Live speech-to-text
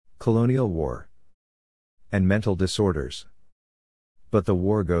Colonial War, and mental disorders. But the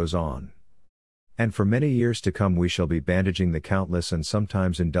war goes on. And for many years to come we shall be bandaging the countless and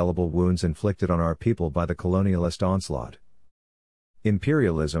sometimes indelible wounds inflicted on our people by the colonialist onslaught.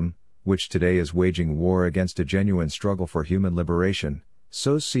 Imperialism, which today is waging war against a genuine struggle for human liberation,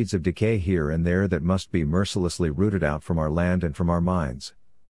 sows seeds of decay here and there that must be mercilessly rooted out from our land and from our minds.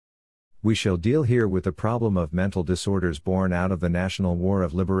 We shall deal here with the problem of mental disorders born out of the national war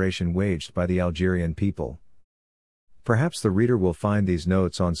of liberation waged by the Algerian people. Perhaps the reader will find these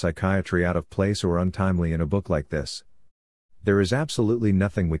notes on psychiatry out of place or untimely in a book like this. There is absolutely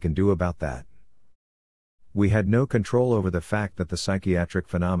nothing we can do about that. We had no control over the fact that the psychiatric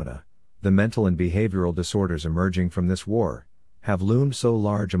phenomena, the mental and behavioral disorders emerging from this war, have loomed so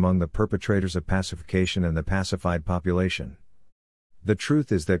large among the perpetrators of pacification and the pacified population. The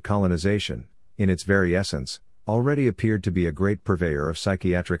truth is that colonization, in its very essence, already appeared to be a great purveyor of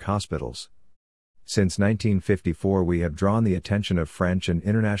psychiatric hospitals. Since 1954 we have drawn the attention of French and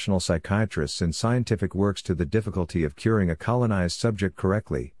international psychiatrists in scientific works to the difficulty of curing a colonized subject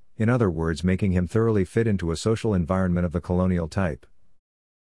correctly, in other words making him thoroughly fit into a social environment of the colonial type.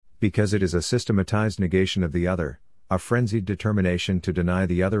 Because it is a systematized negation of the other, a frenzied determination to deny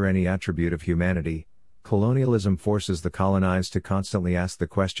the other any attribute of humanity, colonialism forces the colonized to constantly ask the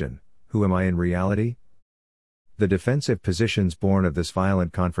question, who am I in reality? The defensive positions born of this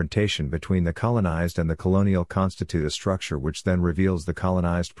violent confrontation between the colonized and the colonial constitute a structure which then reveals the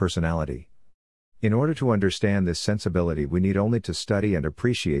colonized personality. In order to understand this sensibility we need only to study and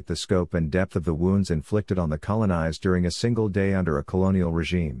appreciate the scope and depth of the wounds inflicted on the colonized during a single day under a colonial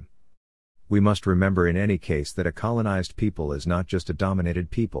regime. We must remember in any case that a colonized people is not just a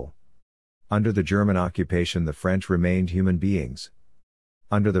dominated people. Under the German occupation the French remained human beings.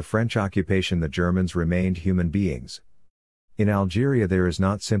 Under the French occupation the Germans remained human beings. In Algeria there is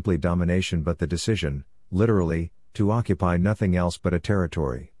not simply domination but the decision, literally, to occupy nothing else but a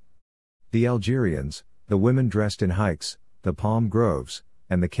territory. The Algerians, the women dressed in hikes, the palm groves,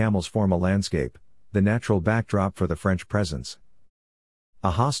 and the camels form a landscape, the natural backdrop for the French presence.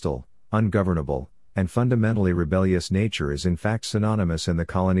 A hostile, ungovernable, and fundamentally rebellious nature is in fact synonymous in the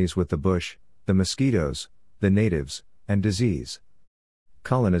colonies with the bush, the mosquitoes, the natives, and disease.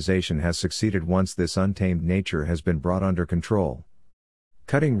 Colonization has succeeded once this untamed nature has been brought under control.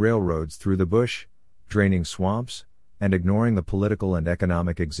 Cutting railroads through the bush, draining swamps, and ignoring the political and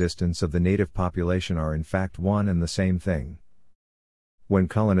economic existence of the native population are in fact one and the same thing. When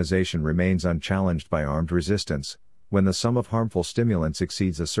colonization remains unchallenged by armed resistance, when the sum of harmful stimulants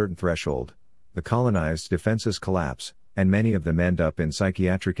exceeds a certain threshold, the colonized defenses collapse, and many of them end up in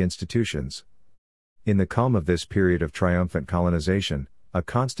psychiatric institutions. In the calm of this period of triumphant colonization, a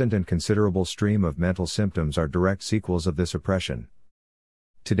constant and considerable stream of mental symptoms are direct sequels of this oppression.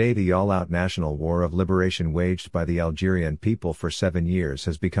 Today the all-out national war of liberation waged by the Algerian people for 7 years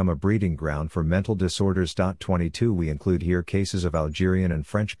has become a breeding ground for mental disorders. 22 We include here cases of Algerian and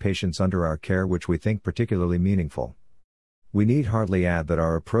French patients under our care which we think particularly meaningful. We need hardly add that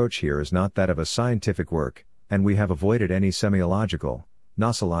our approach here is not that of a scientific work, and we have avoided any semiological,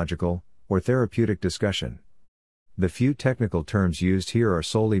 nosological, or therapeutic discussion. The few technical terms used here are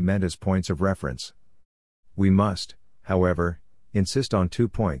solely meant as points of reference. We must, however, insist on 2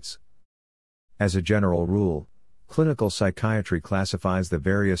 points. As a general rule, clinical psychiatry classifies the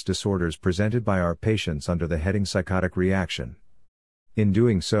various disorders presented by our patients under the heading psychotic reaction. In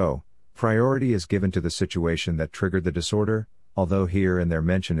doing so, priority is given to the situation that triggered the disorder, although here and there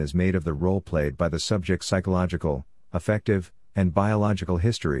mention is made of the role played by the subject's psychological, affective, and biological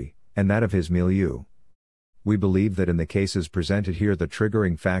history, and that of his milieu. We believe that in the cases presented here the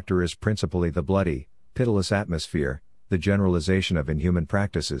triggering factor is principally the bloody, pitiless atmosphere, the generalization of inhuman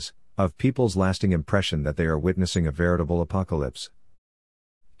practices, of people's lasting impression that they are witnessing a veritable apocalypse.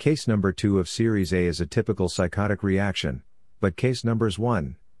 Case number 2 of Series A is a typical psychotic reaction, but case numbers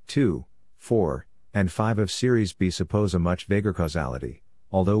 1, 2, 4, and 5 of Series B suppose a much vaguer causality,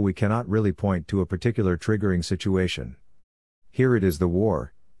 although we cannot really point to a particular triggering situation. Here it is the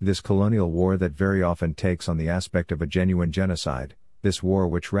war, this colonial war that very often takes on the aspect of a genuine genocide, this war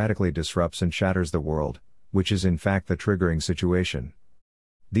which radically disrupts and shatters the world, which is in fact the triggering situation.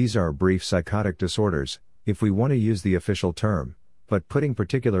 These are brief psychotic disorders, if we want to use the official term, but putting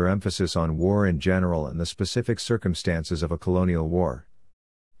particular emphasis on war in general and the specific circumstances of a colonial war.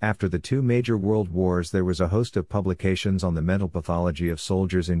 After the 2 major world wars there was a host of publications on the mental pathology of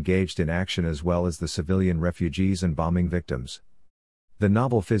soldiers engaged in action as well as the civilian refugees and bombing victims. The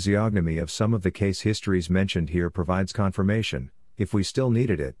novel physiognomy of some of the case histories mentioned here provides confirmation, if we still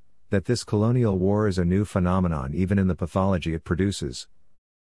needed it, that this colonial war is a new phenomenon even in the pathology it produces.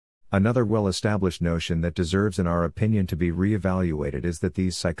 Another well-established notion that deserves in our opinion to be re-evaluated is that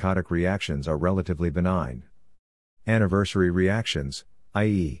these psychotic reactions are relatively benign. Anniversary reactions,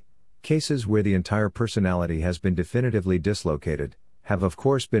 i.e., cases where the entire personality has been definitively dislocated, have of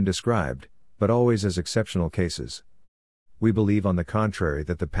course been described, but always as exceptional cases. We believe on the contrary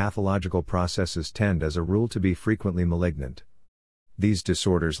that the pathological processes tend as a rule to be frequently malignant. These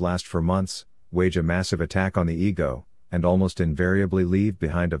disorders last for months, wage a massive attack on the ego, and almost invariably leave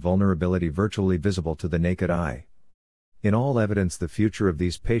behind a vulnerability virtually visible to the naked eye. In all evidence, the future of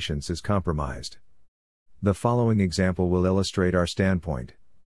these patients is compromised. The following example will illustrate our standpoint.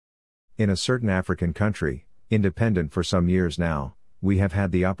 In a certain African country, independent for some years now, we have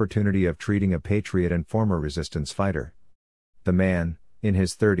had the opportunity of treating a patriot and former resistance fighter. The man, in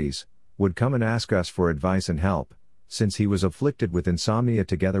his 30s, would come and ask us for advice and help, since he was afflicted with insomnia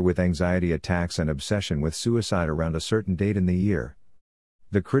together with anxiety attacks and obsession with suicide around a certain date in the year.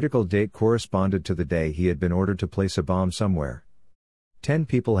 The critical date corresponded to the day he had been ordered to place a bomb somewhere. 10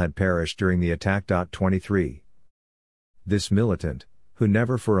 people had perished during the attack. 23. This militant, who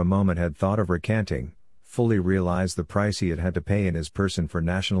never for a moment had thought of recanting, fully realized the price he had had to pay in his person for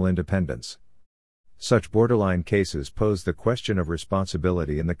national independence. Such borderline cases pose the question of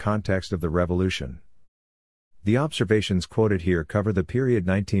responsibility in the context of the revolution. The observations quoted here cover the period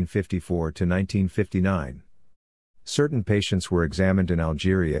 1954 to 1959. Certain patients were examined in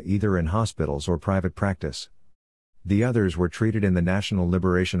Algeria either in hospitals or private practice. The others were treated in the National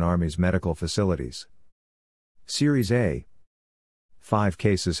Liberation Army's medical facilities. Series A. 5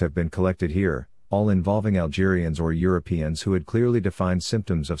 cases have been collected here, all involving Algerians or Europeans who had clearly defined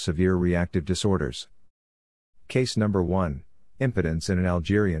symptoms of severe reactive disorders. Case number 1, impotence in an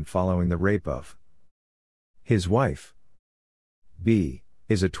Algerian following the rape of his wife. B.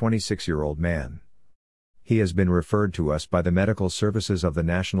 is a 26-year-old man. He has been referred to us by the medical services of the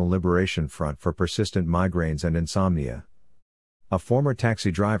National Liberation Front for persistent migraines and insomnia. A former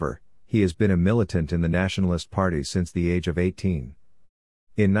taxi driver, he has been a militant in the Nationalist Party since the age of 18.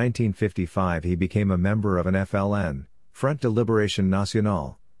 In 1955 he became a member of an FLN, Front de Libération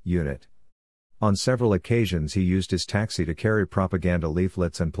Nationale, unit. On several occasions he used his taxi to carry propaganda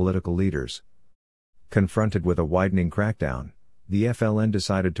leaflets and political leaders. Confronted with a widening crackdown, the FLN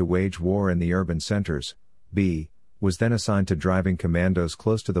decided to wage war in the urban centers. B. was then assigned to driving commandos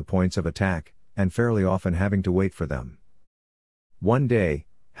close to the points of attack, and fairly often having to wait for them. One day,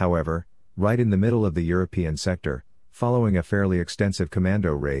 however, right in the middle of the European sector, following a fairly extensive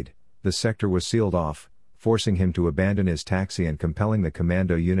commando raid, the sector was sealed off, forcing him to abandon his taxi and compelling the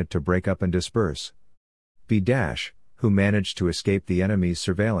commando unit to break up and disperse. B-, who managed to escape the enemy's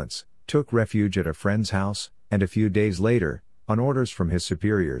surveillance, took refuge at a friend's house, and a few days later, on orders from his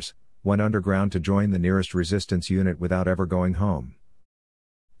superiors, went underground to join the nearest resistance unit without ever going home.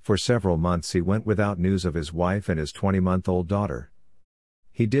 For several months he went without news of his wife and his 20-month-old daughter.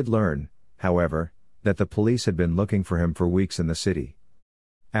 He did learn, however, that the police had been looking for him for weeks in the city.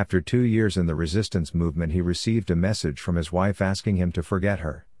 After 2 years in the resistance movement he received a message from his wife asking him to forget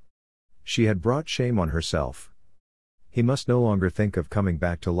her. She had brought shame on herself. He must no longer think of coming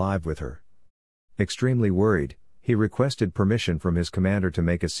back to live with her. Extremely worried, he requested permission from his commander to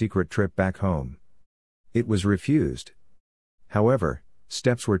make a secret trip back home. It was refused. However,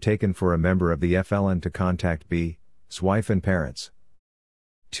 steps were taken for a member of the FLN to contact B's wife and parents.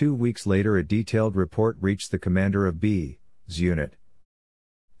 2 weeks later a detailed report reached the commander of B's unit.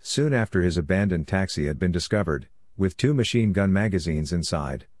 Soon after his abandoned taxi had been discovered, with 2 machine gun magazines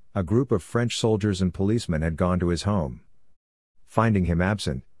inside, a group of French soldiers and policemen had gone to his home. Finding him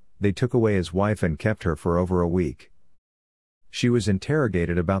absent, they took away his wife and kept her for over a week. She was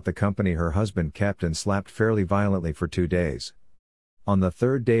interrogated about the company her husband kept and slapped fairly violently for 2 days. On the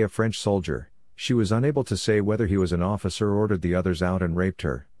 3rd day a French soldier, she was unable to say whether he was an officer, ordered the others out and raped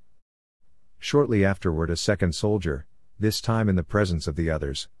her. Shortly afterward a second soldier, this time in the presence of the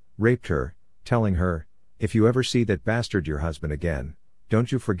others, raped her, telling her, "If you ever see that bastard your husband again,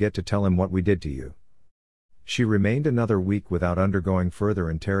 don't you forget to tell him what we did to you." She remained another week without undergoing further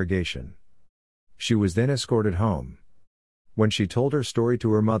interrogation. She was then escorted home. When she told her story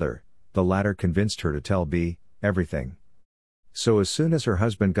to her mother, the latter convinced her to tell B everything. So as soon as her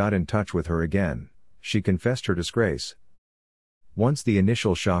husband got in touch with her again, she confessed her disgrace. Once the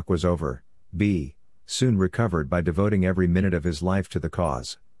initial shock was over, B soon recovered by devoting every minute of his life to the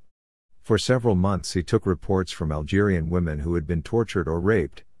cause. For several months he took reports from Algerian women who had been tortured or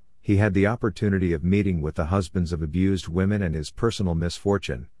raped. He had the opportunity of meeting with the husbands of abused women, and his personal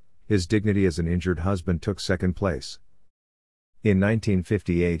misfortune, his dignity as an injured husband, took second place. In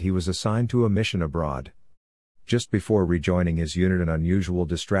 1958 he was assigned to a mission abroad. Just before rejoining his unit, an unusual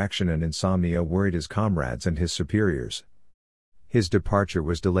distraction and insomnia worried his comrades and his superiors. His departure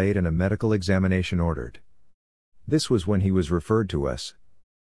was delayed and a medical examination ordered. This was when he was referred to us.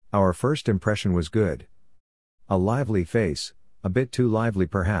 Our first impression was good. A lively face, a bit too lively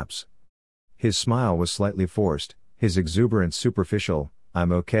perhaps. His smile was slightly forced, his exuberance superficial.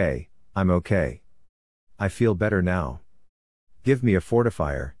 I'm okay, I'm okay. I feel better now. Give me a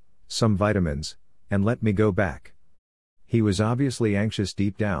fortifier, some vitamins, and let me go back. He was obviously anxious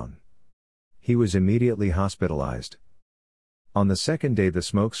deep down. He was immediately hospitalized. On the second day the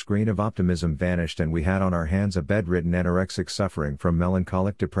smoke screen of optimism vanished and we had on our hands a bedridden anorexic suffering from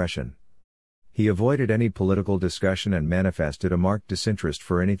melancholic depression. He avoided any political discussion and manifested a marked disinterest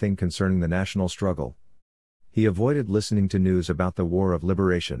for anything concerning the national struggle. He avoided listening to news about the War of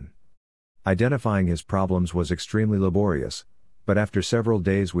Liberation. Identifying his problems was extremely laborious, but after several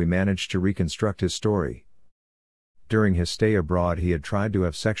days we managed to reconstruct his story. During his stay abroad he had tried to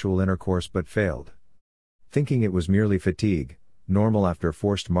have sexual intercourse but failed. Thinking it was merely fatigue, normal after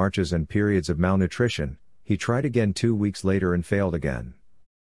forced marches and periods of malnutrition, he tried again 2 weeks later and failed again.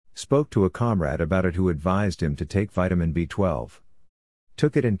 Spoke to a comrade about it who advised him to take vitamin B12.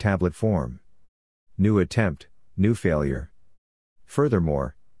 Took it in tablet form. New attempt, new failure.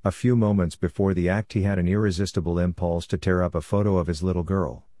 Furthermore, a few moments before the act he had an irresistible impulse to tear up a photo of his little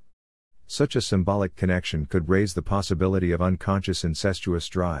girl. Such a symbolic connection could raise the possibility of unconscious incestuous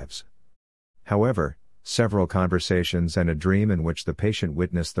drives. However, several conversations and a dream in which the patient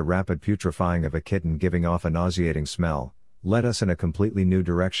witnessed the rapid putrefying of a kitten giving off a nauseating smell, led us in a completely new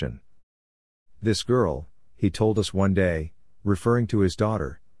direction. This girl, he told us one day, referring to his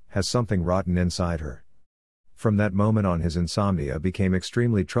daughter, has something rotten inside her. From that moment on his insomnia became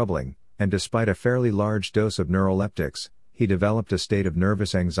extremely troubling, and despite a fairly large dose of neuroleptics, he developed a state of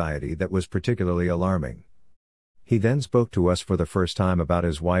nervous anxiety that was particularly alarming. He then spoke to us for the first time about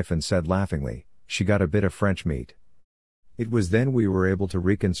his wife and said laughingly, "She got a bit of French meat." It was then we were able to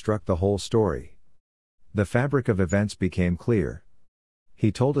reconstruct the whole story. The fabric of events became clear.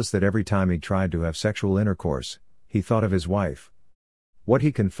 He told us that every time he tried to have sexual intercourse, he thought of his wife. What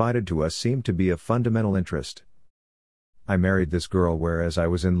he confided to us seemed to be of fundamental interest. I married this girl whereas I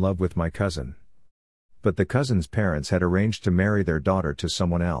was in love with my cousin. But the cousin's parents had arranged to marry their daughter to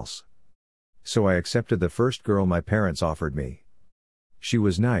someone else. So I accepted the first girl my parents offered me. She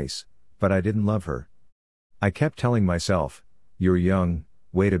was nice, but I didn't love her. I kept telling myself, "You're young,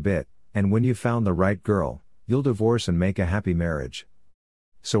 wait a bit, and when you've found the right girl, you'll divorce and make a happy marriage."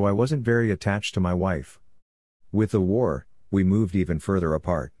 So I wasn't very attached to my wife. With the war, we moved even further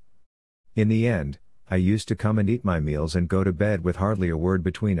apart. In the end, I used to come and eat my meals and go to bed with hardly a word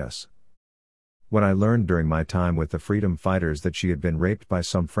between us. When I learned during my time with the freedom fighters that she had been raped by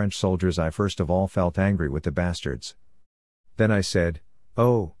some French soldiers, I first of all felt angry with the bastards. Then I said,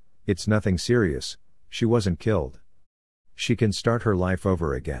 "Oh, it's nothing serious, she wasn't killed. She can start her life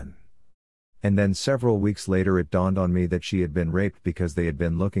over again." And then several weeks later it dawned on me that she had been raped because they had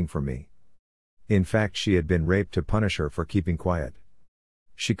been looking for me. In fact, she had been raped to punish her for keeping quiet.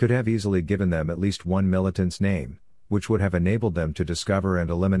 She could have easily given them at least one militant's name, which would have enabled them to discover and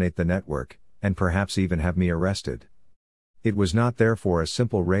eliminate the network, and perhaps even have me arrested. It was not therefore a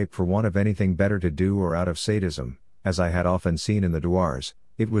simple rape for want of anything better to do or out of sadism, as I had often seen in the douars.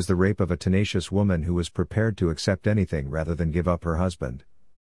 It was the rape of a tenacious woman who was prepared to accept anything rather than give up her husband.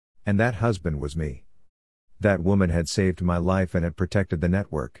 And that husband was me. That woman had saved my life and had protected the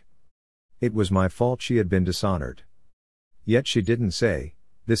network. It was my fault she had been dishonored. Yet she didn't say,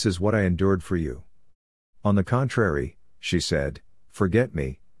 "This is what I endured for you." On the contrary, she said, "Forget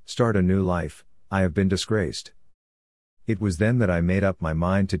me, start a new life, I have been disgraced." It was then that I made up my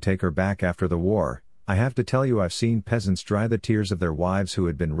mind to take her back after the war. I have to tell you, I've seen peasants dry the tears of their wives who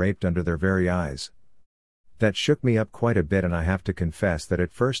had been raped under their very eyes. That shook me up quite a bit, and I have to confess that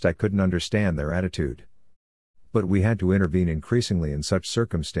at first I couldn't understand their attitude. But we had to intervene increasingly in such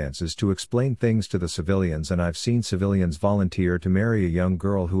circumstances to explain things to the civilians, and I've seen civilians volunteer to marry a young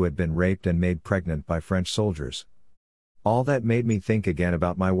girl who had been raped and made pregnant by French soldiers. All that made me think again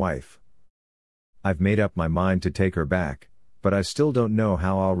about my wife. I've made up my mind to take her back, but I still don't know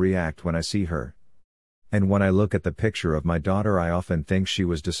how I'll react when I see her. And when I look at the picture of my daughter, I often think she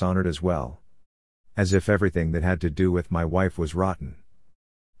was dishonored as well. As if everything that had to do with my wife was rotten.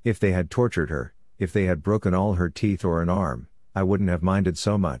 If they had tortured her, if they had broken all her teeth or an arm, I wouldn't have minded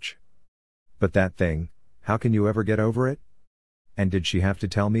so much. But that thing, how can you ever get over it? And did she have to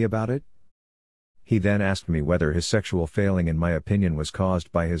tell me about it? He then asked me whether his sexual failing in my opinion was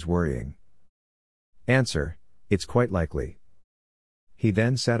caused by his worrying. Answer: it's quite likely. He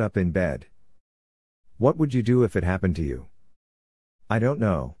then sat up in bed. What would you do if it happened to you? I don't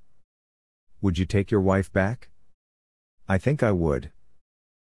know. Would you take your wife back? I think I would.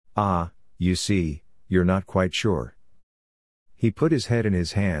 Ah, you see, you're not quite sure. He put his head in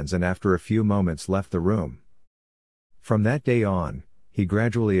his hands and after a few moments left the room. From that day on, he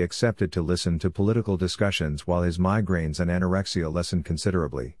gradually accepted to listen to political discussions while his migraines and anorexia lessened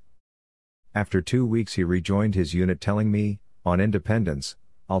considerably. After 2 weeks he rejoined his unit telling me, on independence,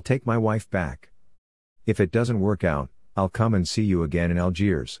 I'll take my wife back. If it doesn't work out, I'll come and see you again in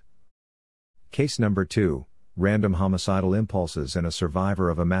Algiers. Case number 2, random homicidal impulses in a survivor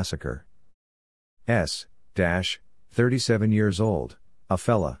of a massacre. 37 years old, a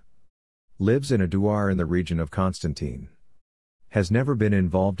fella. Lives in a douar in the region of Constantine. Has never been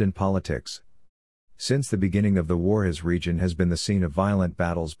involved in politics. Since the beginning of the war his region has been the scene of violent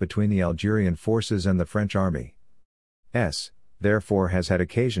battles between the Algerian forces and the French army. Therefore has had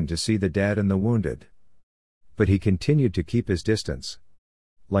occasion to see the dead and the wounded. But he continued to keep his distance.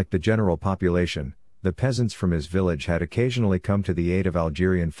 Like the general population, the peasants from his village had occasionally come to the aid of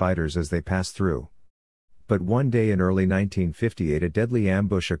Algerian fighters as they passed through. But one day in early 1958 a deadly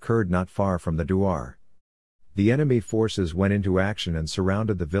ambush occurred not far from the douar. The enemy forces went into action and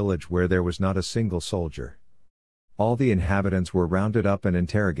surrounded the village where there was not a single soldier. All the inhabitants were rounded up and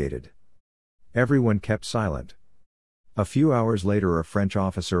interrogated. Everyone kept silent. A few hours later a French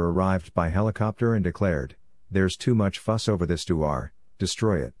officer arrived by helicopter and declared, "There's too much fuss over this douar,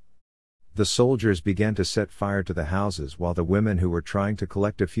 destroy it." The soldiers began to set fire to the houses while the women who were trying to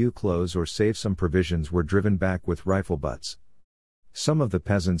collect a few clothes or save some provisions were driven back with rifle butts. Some of the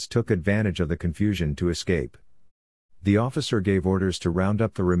peasants took advantage of the confusion to escape. The officer gave orders to round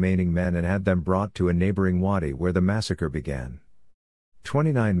up the remaining men and had them brought to a neighboring wadi where the massacre began.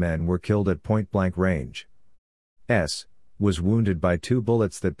 29 men were killed at point-blank range. Was wounded by 2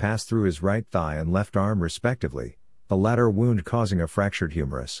 bullets that passed through his right thigh and left arm respectively, the latter wound causing a fractured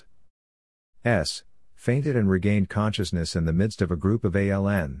humerus. Fainted and regained consciousness in the midst of a group of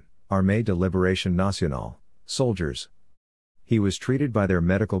ALN, Armée de Libération Nationale, soldiers. He was treated by their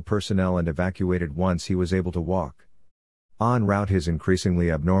medical personnel and evacuated once he was able to walk. En route his increasingly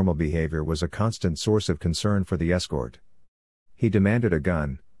abnormal behavior was a constant source of concern for the escort. He demanded a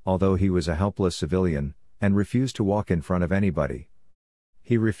gun, although he was a helpless civilian, and refused to walk in front of anybody.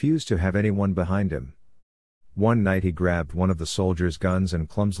 He refused to have anyone behind him. One night he grabbed one of the soldiers' guns and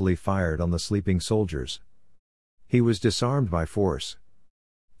clumsily fired on the sleeping soldiers. He was disarmed by force.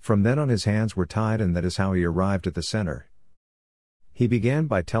 From then on his hands were tied and that is how he arrived at the center. He began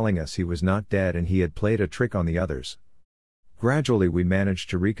by telling us he was not dead and he had played a trick on the others. Gradually we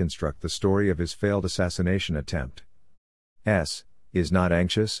managed to reconstruct the story of his failed assassination attempt. Is not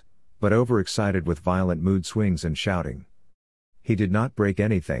anxious, but overexcited with violent mood swings and shouting. He did not break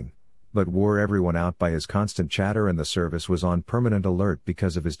anything, but wore everyone out by his constant chatter and the service was on permanent alert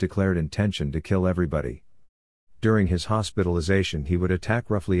because of his declared intention to kill everybody. During his hospitalization he would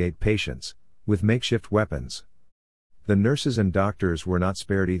attack roughly 8 patients, with makeshift weapons. The nurses and doctors were not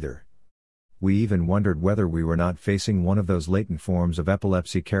spared either. We even wondered whether we were not facing one of those latent forms of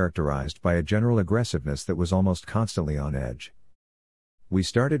epilepsy characterized by a general aggressiveness that was almost constantly on edge. We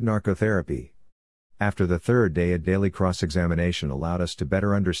started narcotherapy. After the 3rd day a daily cross-examination allowed us to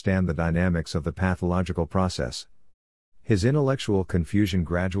better understand the dynamics of the pathological process. His intellectual confusion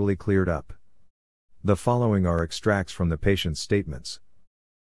gradually cleared up. The following are extracts from the patient's statements.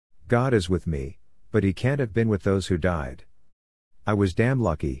 God is with me, but he can't have been with those who died. I was damn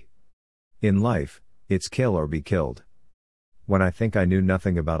lucky. In life, it's kill or be killed. When I think I knew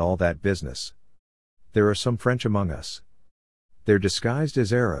nothing about all that business. There are some French among us. They're disguised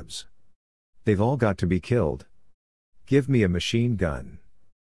as Arabs. They've all got to be killed. Give me a machine gun.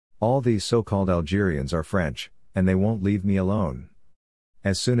 All these so-called Algerians are French, and they won't leave me alone.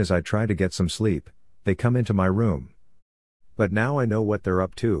 As soon as I try to get some sleep, they come into my room. But now I know what they're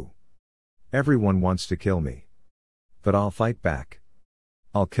up to. Everyone wants to kill me. But I'll fight back.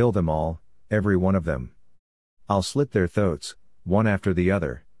 I'll kill them all, every one of them. I'll slit their throats, one after the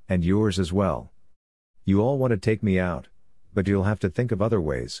other, and yours as well. You all want to take me out, but you'll have to think of other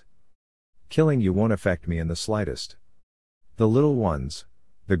ways. Killing you won't affect me in the slightest. The little ones,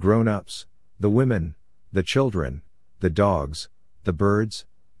 the grown-ups, the women, the children, the dogs, the birds,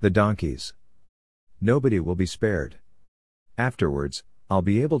 the donkeys. Nobody will be spared. Afterwards, I'll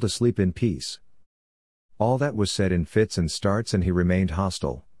be able to sleep in peace. All that was said in fits and starts and he remained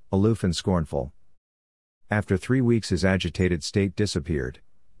hostile, aloof and scornful. After 3 weeks his agitated state disappeared,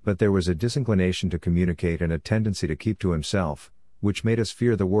 but there was a disinclination to communicate and a tendency to keep to himself, which made us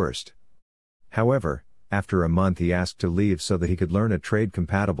fear the worst. However, after a month he asked to leave so that he could learn a trade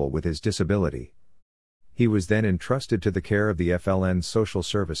compatible with his disability. He was then entrusted to the care of the FLN's social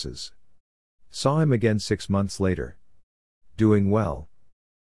services. Saw him again 6 months later. Doing well.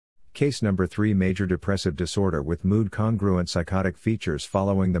 Case number 3: major depressive disorder with mood-congruent psychotic features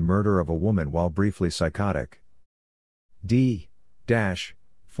following the murder of a woman while briefly psychotic. D.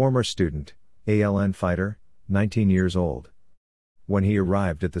 Former student, ALN fighter, 19 years old. When he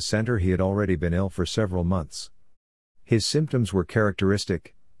arrived at the center, he had already been ill for several months. His symptoms were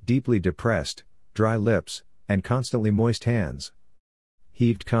characteristic: deeply depressed, dry lips, and constantly moist hands.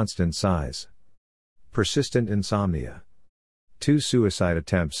 Heaved constant sighs. Persistent insomnia. 2 suicide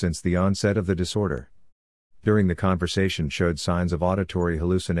attempts since the onset of the disorder. During the conversation showed signs of auditory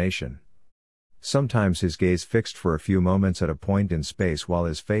hallucination. Sometimes his gaze fixed for a few moments at a point in space while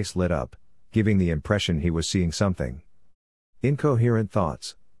his face lit up, giving the impression he was seeing something. Incoherent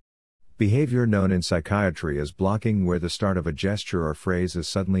thoughts. Behavior known in psychiatry as blocking, where the start of a gesture or phrase is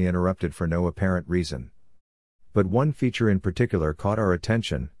suddenly interrupted for no apparent reason. But one feature in particular caught our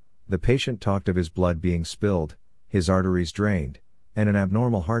attention: the patient talked of his blood being spilled, his arteries drained, and an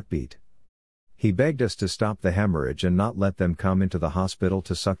abnormal heartbeat. He begged us to stop the hemorrhage and not let them come into the hospital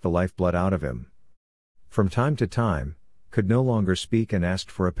to suck the lifeblood out of him. From time to time, could no longer speak and asked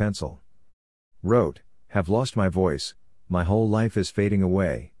for a pencil. Wrote, "Have lost my voice, my whole life is fading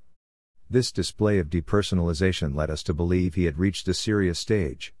away." This display of depersonalization led us to believe he had reached a serious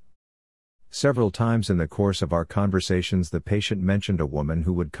stage. Several times in the course of our conversations the patient mentioned a woman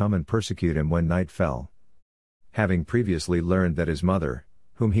who would come and persecute him when night fell. Having previously learned that his mother,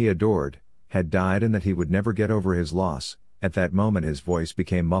 whom he adored, had died and that he would never get over his loss, at that moment his voice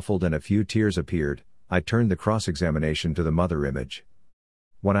became muffled and a few tears appeared. I turned the cross-examination to the mother image.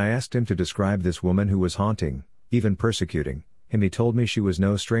 When I asked him to describe this woman who was haunting, even persecuting, him, he told me she was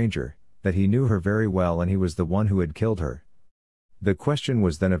no stranger, that he knew her very well and he was the one who had killed her. The question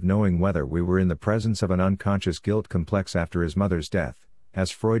was then of knowing whether we were in the presence of an unconscious guilt complex after his mother's death,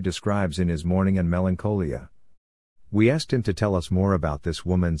 as Freud describes in his Mourning and Melancholia. We asked him to tell us more about this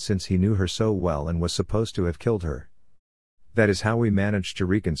woman since he knew her so well and was supposed to have killed her. That is how we managed to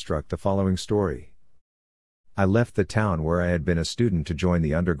reconstruct the following story. I left the town where I had been a student to join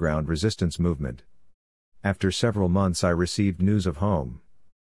the underground resistance movement. After several months I received news of home.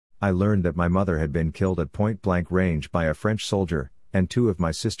 I learned that my mother had been killed at point-blank range by a French soldier, and 2 of my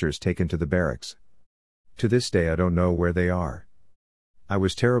sisters taken to the barracks. To this day I don't know where they are. I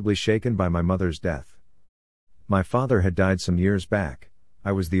was terribly shaken by my mother's death. My father had died some years back.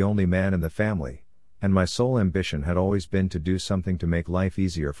 I was the only man in the family, and my sole ambition had always been to do something to make life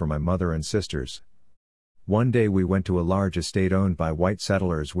easier for my mother and sisters. One day we went to a large estate owned by white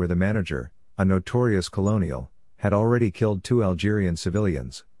settlers where the manager, a notorious Colonial, had already killed 2 Algerian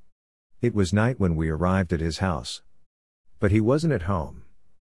civilians. It was night when we arrived at his house. But he wasn't at home.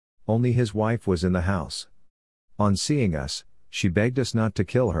 Only his wife was in the house. On seeing us, she begged us not to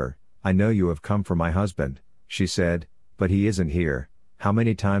kill her. "I know you have come for my husband," she said, "but he isn't here. How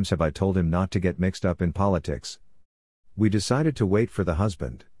many times have I told him not to get mixed up in politics?" We decided to wait for the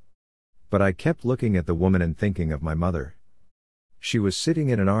husband. But I kept looking at the woman and thinking of my mother. She was sitting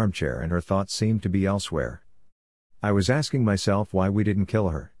in an armchair and her thoughts seemed to be elsewhere. I was asking myself why we didn't kill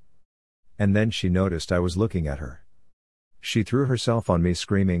her. And then she noticed I was looking at her. She threw herself on me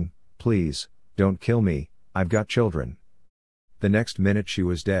screaming, "Please, don't kill me, I've got children." The next minute she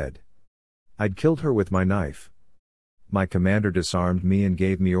was dead. I'd killed her with my knife. My commander disarmed me and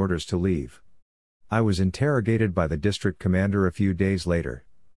gave me orders to leave. I was interrogated by the district commander a few days later.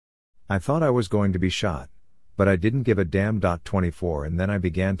 I thought I was going to be shot. But I didn't give a damn. 24 And then I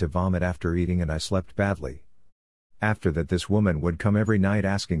began to vomit after eating and I slept badly. After that this woman would come every night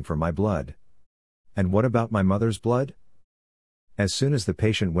asking for my blood. And what about my mother's blood? As soon as the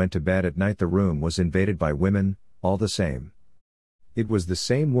patient went to bed at night the room was invaded by women, all the same. It was the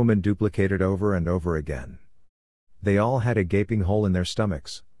same woman duplicated over and over again. They all had a gaping hole in their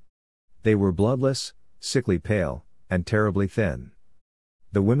stomachs. They were bloodless, sickly pale, and terribly thin.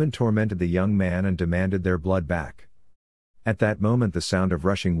 The women tormented the young man and demanded their blood back. At that moment the sound of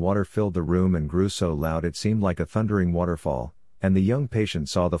rushing water filled the room and grew so loud it seemed like a thundering waterfall, and the young patient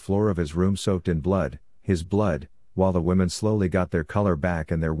saw the floor of his room soaked in blood, his blood, while the women slowly got their color back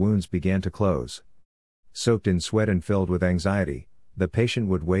and their wounds began to close. Soaked in sweat and filled with anxiety, the patient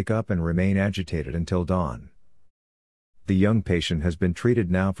would wake up and remain agitated until dawn. The young patient has been treated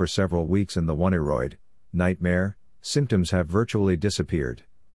now for several weeks and the Wonneroid, nightmare, symptoms have virtually disappeared.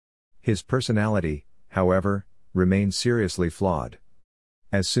 His personality, however, remains seriously flawed.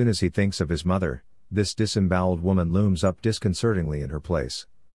 As soon as he thinks of his mother, this disemboweled woman looms up disconcertingly in her place.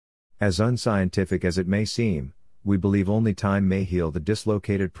 As unscientific as it may seem, we believe only time may heal the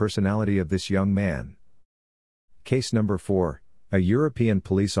dislocated personality of this young man. Case number 4. A European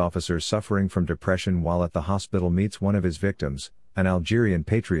police officer suffering from depression while at the hospital meets one of his victims, an Algerian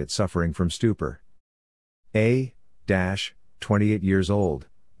patriot suffering from stupor. A. 28 years old,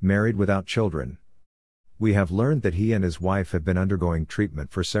 married without children. We have learned that he and his wife have been undergoing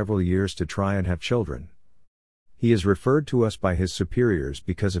treatment for several years to try and have children. He is referred to us by his superiors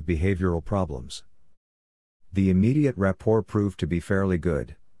because of behavioral problems. The immediate rapport proved to be fairly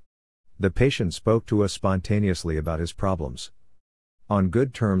good. The patient spoke to us spontaneously about his problems. On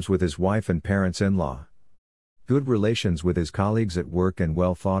good terms with his wife and parents-in-law. Good relations with his colleagues at work and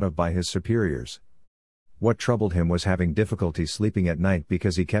well thought of by his superiors. What troubled him was having difficulty sleeping at night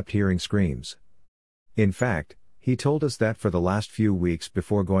because he kept hearing screams. In fact, he told us that for the last few weeks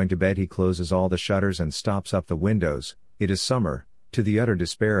before going to bed he closes all the shutters and stops up the windows. It is summer, to the utter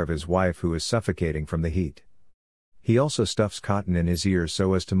despair of his wife who is suffocating from the heat. He also stuffs cotton in his ears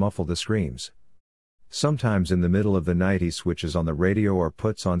so as to muffle the screams. Sometimes in the middle of the night he switches on the radio or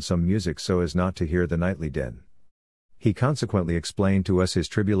puts on some music so as not to hear the nightly din. He consequently explained to us his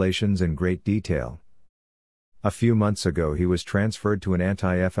tribulations in great detail. A few months ago he was transferred to an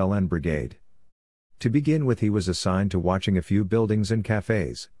anti-FLN brigade. To begin with he was assigned to watching a few buildings and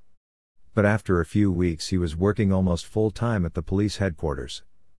cafes. But after a few weeks he was working almost full-time at the police headquarters.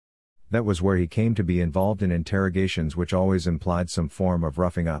 That was where he came to be involved in interrogations which always implied some form of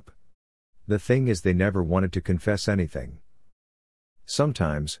roughing up. The thing is they never wanted to confess anything.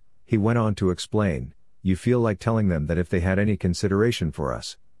 Sometimes, he went on to explain, you feel like telling them that if they had any consideration for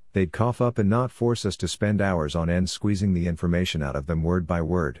us, they'd cough up and not force us to spend hours on end squeezing the information out of them word by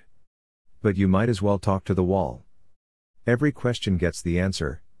word. But you might as well talk to the wall. Every question gets the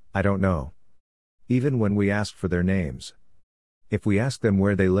answer, I don't know. Even when we ask for their names. If we ask them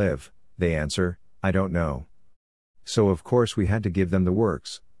where they live, they answer, I don't know. So of course we had to give them the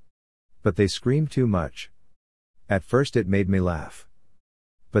works. But they scream too much. At first it made me laugh.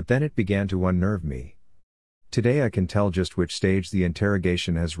 But then it began to unnerve me. Today I can tell just which stage the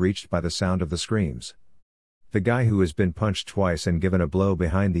interrogation has reached by the sound of the screams. The guy who has been punched twice and given a blow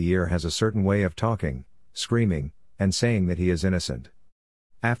behind the ear has a certain way of talking, screaming, and saying that he is innocent.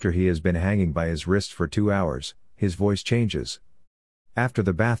 After he has been hanging by his wrist for 2 hours, his voice changes. After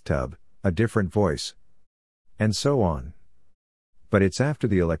the bathtub, a different voice. And so on. But it's after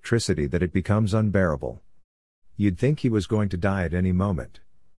the electricity that it becomes unbearable. You'd think he was going to die at any moment.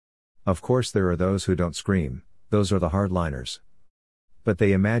 Of course there are those who don't scream, those are the hardliners. But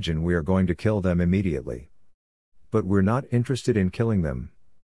they imagine we are going to kill them immediately. But we're not interested in killing them.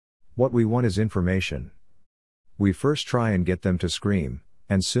 What we want is information. We first try and get them to scream,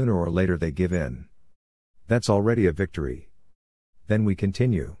 and sooner or later they give in. That's already a victory. Then we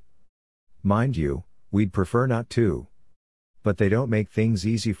continue. Mind you, we'd prefer not to. But they don't make things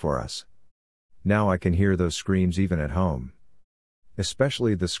easy for us. Now I can hear those screams even at home.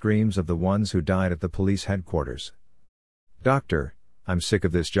 Especially the screams of the ones who died at the police headquarters. Doctor, I'm sick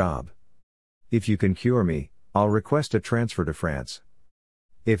of this job. If you can cure me, I'll request a transfer to France.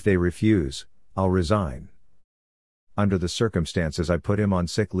 If they refuse, I'll resign. Under the circumstances I put him on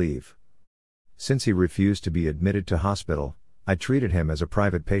sick leave. Since he refused to be admitted to hospital, I treated him as a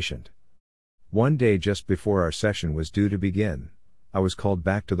private patient. One day just before our session was due to begin, I was called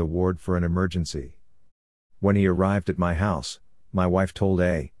back to the ward for an emergency. When he arrived at my house, my wife told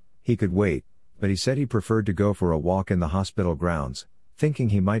A, he could wait, but he said he preferred to go for a walk in the hospital grounds, thinking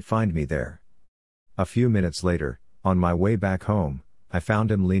he might find me there. A few minutes later, on my way back home, I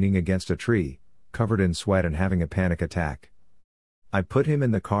found him leaning against a tree, covered in sweat and having a panic attack. I put him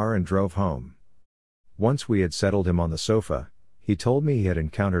in the car and drove home. Once we had settled him on the sofa, he told me he had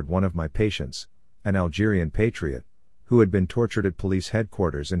encountered one of my patients, an Algerian patriot, who had been tortured at police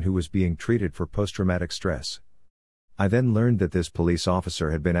headquarters and who was being treated for post-traumatic stress. I then learned that this police officer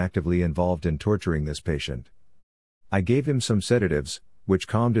had been actively involved in torturing this patient. I gave him some sedatives, which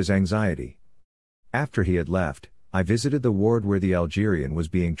calmed his anxiety. After he had left, I visited the ward where the Algerian was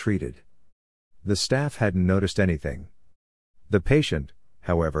being treated. The staff hadn't noticed anything. The patient,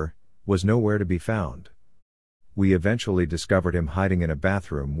 however, was nowhere to be found. We eventually discovered him hiding in a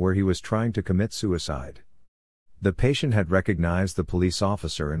bathroom where he was trying to commit suicide. The patient had recognized the police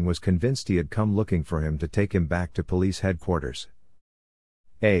officer and was convinced he had come looking for him to take him back to police headquarters.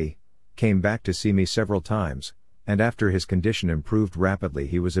 A came back to see me several times, and after his condition improved rapidly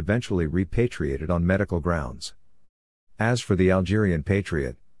he was eventually repatriated on medical grounds. As for the Algerian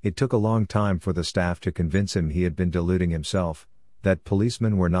patriot, it took a long time for the staff to convince him he had been deluding himself, that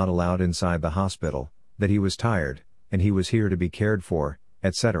policemen were not allowed inside the hospital, that he was tired, and he was here to be cared for,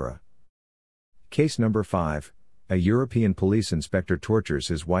 etc. Case number 5. A European police inspector tortures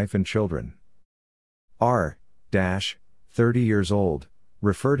his wife and children. R. 30 years old,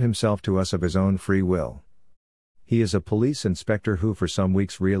 referred himself to us of his own free will. He is a police inspector who for some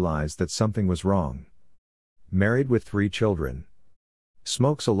weeks realized that something was wrong. Married with 3 children.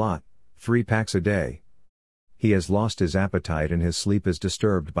 Smokes a lot, 3 packs a day. He has lost his appetite and his sleep is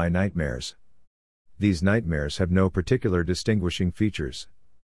disturbed by nightmares. These nightmares have no particular distinguishing features.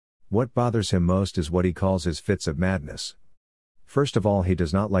 What bothers him most is what he calls his fits of madness. First of all, he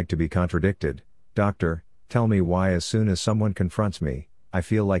does not like to be contradicted. Doctor, tell me why as soon as someone confronts me, I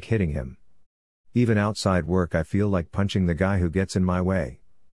feel like hitting him. Even outside work I feel like punching the guy who gets in my way.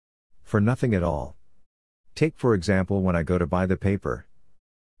 For nothing at all. Take for example when I go to buy the paper.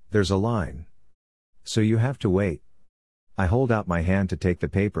 There's a line. So you have to wait. I hold out my hand to take the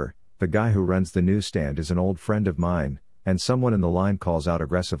paper, the guy who runs the newsstand is an old friend of mine, and someone in the line calls out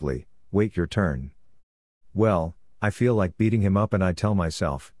aggressively, "Wait your turn." Well, I feel like beating him up and I tell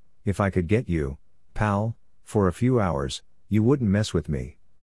myself, if I could get you, pal, for a few hours, you wouldn't mess with me.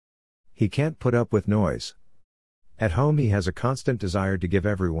 He can't put up with noise. At home he has a constant desire to give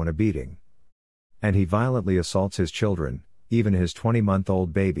everyone a beating. And he violently assaults his children, even his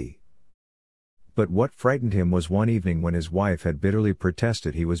 20-month-old baby. But what frightened him was one evening when his wife had bitterly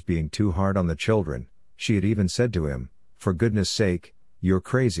protested he was being too hard on the children. She had even said to him, "For goodness sake, you're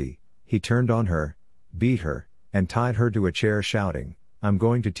crazy." He turned on her, beat her, and tied her to a chair shouting, "I'm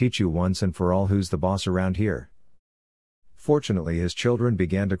going to teach you once and for all who's the boss around here." Fortunately his children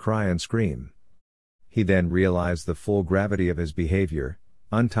began to cry and scream. He then realized the full gravity of his behavior,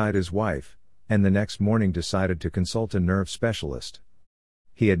 untied his wife, and the next morning decided to consult a nerve specialist.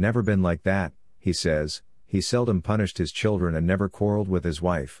 He had never been like that, he says. He seldom punished his children and never quarreled with his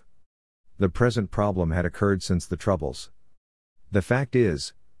wife. The present problem had occurred since the Troubles. The fact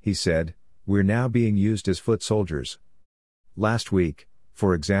is, he said, we're now being used as foot soldiers. Last week,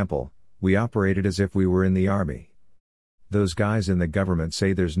 for example, we operated as if we were in the army. Those guys in the government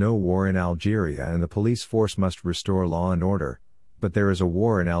say there's no war in Algeria and the police force must restore law and order, but there is a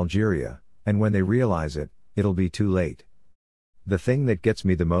war in Algeria, and when they realize it, it'll be too late. The thing that gets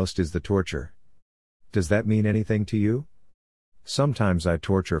me the most is the torture. Does that mean anything to you? Sometimes I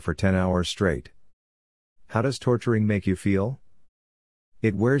torture for 10 hours straight. How does torturing make you feel?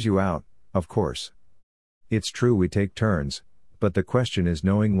 It wears you out, of course. It's true we take turns, but the question is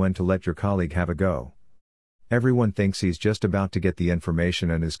knowing when to let your colleague have a go. Everyone thinks he's just about to get the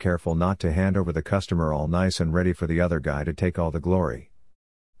information and is careful not to hand over the customer all nice and ready for the other guy to take all the glory.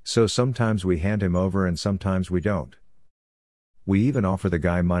 So sometimes we hand him over and sometimes we don't. We even offer the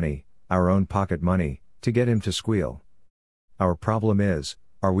guy money, our own pocket money, to get him to squeal. Our problem is,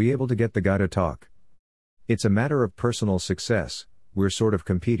 are we able to get the guy to talk? It's a matter of personal success, we're sort of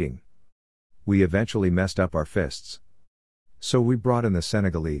competing. We eventually messed up our fists. So we brought in the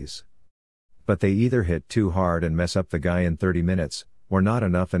Senegalese. But they either hit too hard and mess up the guy in 30 minutes, or not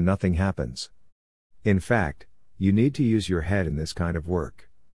enough and nothing happens. In fact, you need to use your head in this kind of work.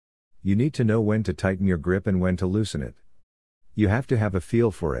 You need to know when to tighten your grip and when to loosen it. You have to have a feel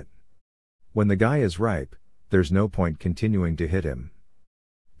for it. When the guy is ripe, there's no point continuing to hit him.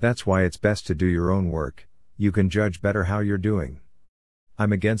 That's why it's best to do your own work. You can judge better how you're doing.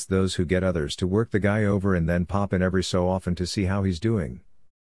 I'm against those who get others to work the guy over and then pop in every so often to see how he's doing.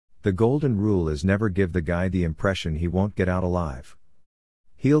 The golden rule is never give the guy the impression he won't get out alive.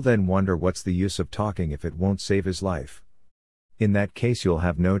 He'll then wonder what's the use of talking if it won't save his life. In that case you'll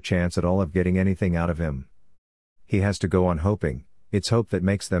have no chance at all of getting anything out of him. He has to go on hoping, it's hope that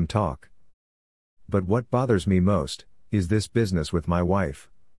makes them talk. But what bothers me most, is this business with my wife.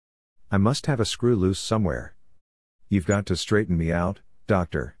 I must have a screw loose somewhere. You've got to straighten me out,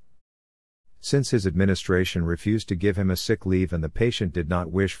 doctor. Since his administration refused to give him a sick leave and the patient did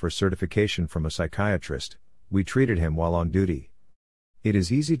not wish for certification from a psychiatrist, we treated him while on duty. It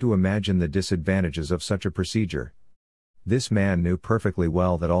is easy to imagine the disadvantages of such a procedure. This man knew perfectly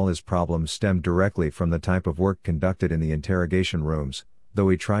well that all his problems stemmed directly from the type of work conducted in the interrogation rooms, though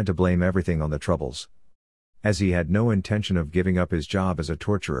he tried to blame everything on the Troubles. As he had no intention of giving up his job as a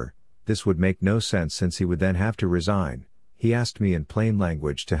torturer, this would make no sense since he would then have to resign. He asked me in plain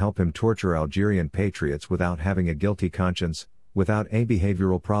language to help him torture Algerian patriots without having a guilty conscience, without any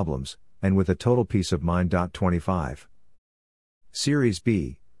behavioral problems, and with a total peace of mind. 25. Series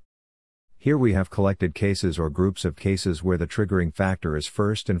B. Here we have collected cases or groups of cases where the triggering factor is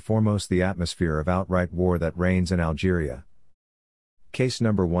first and foremost the atmosphere of outright war that reigns in Algeria. Case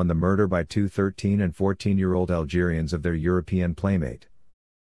number 1: the murder by 2 13- and 14-year-old Algerians of their European playmate.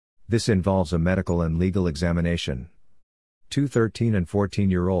 This involves a medical and legal examination. 2 13- and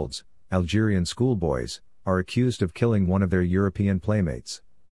 14-year-olds, Algerian schoolboys, are accused of killing one of their European playmates.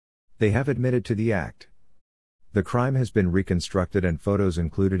 They have admitted to the act. The crime has been reconstructed and photos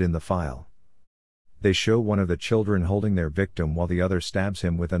included in the file. They show one of the children holding their victim while the other stabs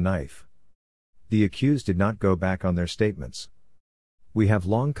him with a knife. The accused did not go back on their statements. We have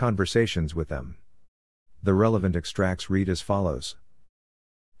long conversations with them. The relevant extracts read as follows.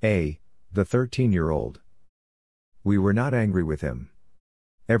 A. The 13-year-old. We were not angry with him.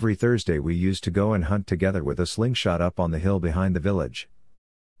 Every Thursday we used to go and hunt together with a slingshot up on the hill behind the village.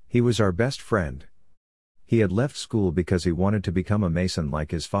 He was our best friend. He had left school because he wanted to become a mason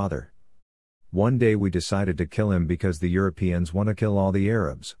like his father. One day we decided to kill him because the Europeans want to kill all the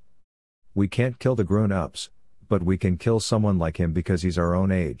Arabs. We can't kill the grown-ups, but we can kill someone like him because he's our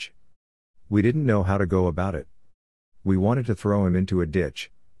own age. We didn't know how to go about it. We wanted to throw him into a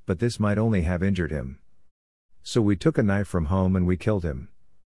ditch, but this might only have injured him. So we took a knife from home and we killed him.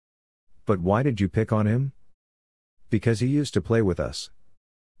 But why did you pick on him? Because he used to play with us.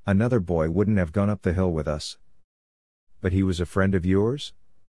 Another boy wouldn't have gone up the hill with us. But he was a friend of yours?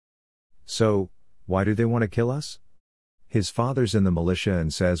 So, why do they want to kill us? His father's in the militia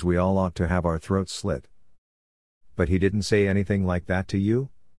and says we all ought to have our throats slit. But he didn't say anything like that to you?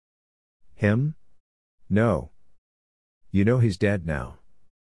 Him? No. You know he's dead now.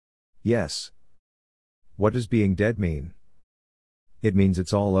 Yes. What does being dead mean? It means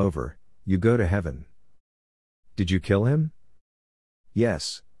it's all over, you go to heaven. Did you kill him?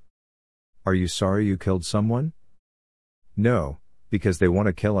 Yes. Are you sorry you killed someone? No, because they want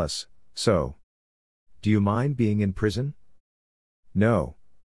to kill us, so. Do you mind being in prison? No.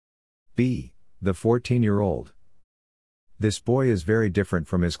 B. The 14-year-old. This boy is very different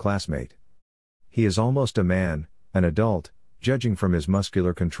from his classmate. He is almost a man, an adult, judging from his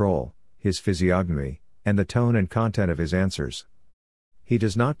muscular control, his physiognomy, and the tone and content of his answers. He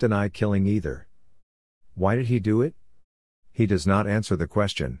does not deny killing either. Why did he do it? He does not answer the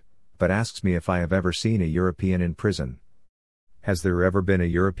question, but asks me if I have ever seen a European in prison. Has there ever been a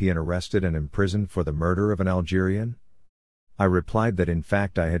European arrested and imprisoned for the murder of an Algerian? I replied that in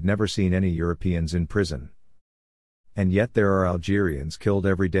fact I had never seen any Europeans in prison. And yet there are Algerians killed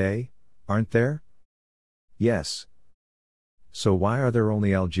every day, aren't there? Yes. So why are there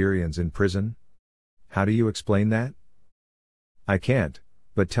only Algerians in prison? How do you explain that? I can't,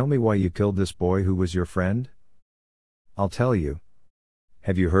 but tell me why you killed this boy who was your friend? I'll tell you.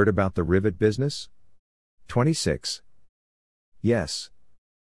 Have you heard about the rivet business? 26. Yes.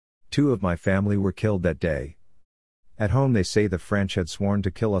 2 of my family were killed that day. At home they say the French had sworn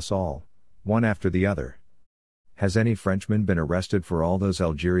to kill us all, one after the other. Has any Frenchman been arrested for all those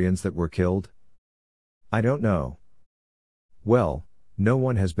Algerians that were killed? I don't know. Well, no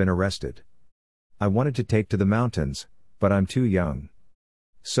one has been arrested. I wanted to take to the mountains, but I'm too young.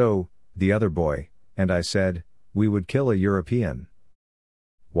 So, the other boy, and I said, we would kill a European.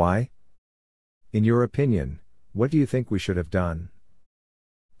 Why? In your opinion, what do you think we should have done?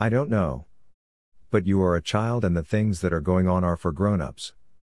 I don't know. But you are a child and the things that are going on are for grown-ups.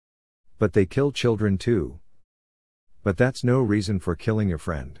 But they kill children too. But that's no reason for killing your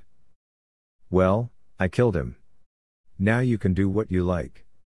friend. Well, I killed him. Now you can do what you like.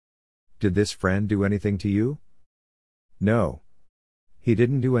 Did this friend do anything to you? No. He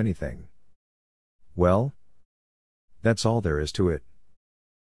didn't do anything. Well? That's all there is to it.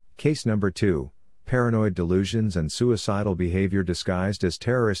 Case number 2. Paranoid delusions and suicidal behavior disguised as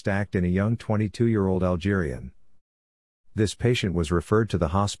terrorist act in a young 22-year-old Algerian. This patient was referred to the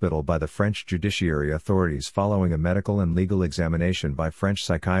hospital by the French judiciary authorities following a medical and legal examination by French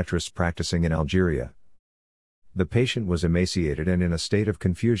psychiatrists practicing in Algeria. The patient was emaciated and in a state of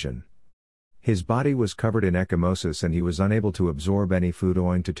confusion. His body was covered in ecchymosis and he was unable to absorb any food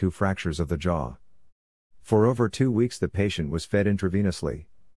owing to 2 fractures of the jaw. For over 2 weeks the patient was fed intravenously.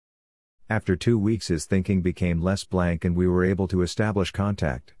 After 2 weeks his thinking became less blank and we were able to establish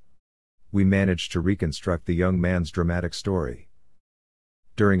contact. We managed to reconstruct the young man's dramatic story.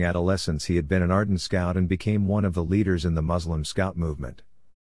 During adolescence he had been an ardent scout and became one of the leaders in the Muslim Scout movement.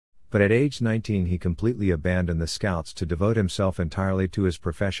 But at age 19 he completely abandoned the Scouts to devote himself entirely to his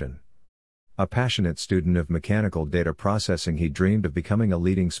profession. A passionate student of mechanical data processing, he dreamed of becoming a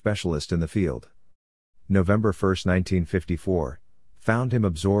leading specialist in the field. November 1, 1954, found him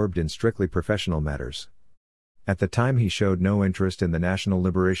absorbed in strictly professional matters. At the time he showed no interest in the national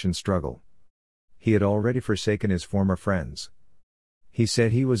liberation struggle. He had already forsaken his former friends. He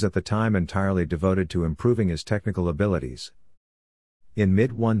said he was at the time entirely devoted to improving his technical abilities. In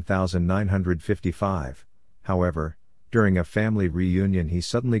mid-1955, however, during a family reunion he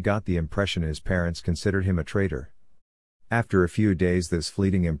suddenly got the impression his parents considered him a traitor. After a few days this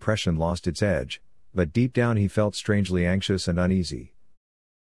fleeting impression lost its edge, but deep down he felt strangely anxious and uneasy.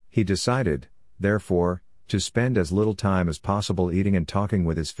 He decided, therefore, To spend as little time as possible eating and talking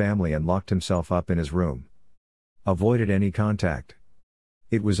with his family, and locked himself up in his room. Avoided any contact.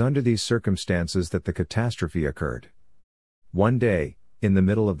 It was under these circumstances that the catastrophe occurred. One day, in the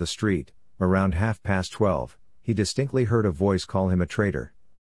middle of the street, around 12:30, he distinctly heard a voice call him a traitor.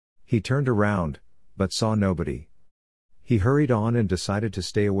 He turned around, but saw nobody. He hurried on and decided to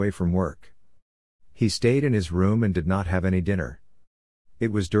stay away from work. He stayed in his room and did not have any dinner.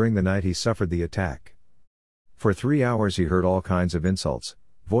 It was during the night he suffered the attack. For 3 hours he heard all kinds of insults,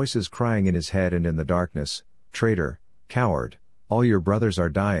 voices crying in his head and in the darkness, "Traitor, coward, all your brothers are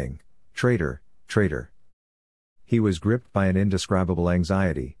dying, traitor, traitor." He was gripped by an indescribable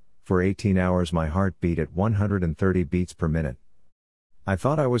anxiety. For 18 hours my heart beat at 130 beats per minute. I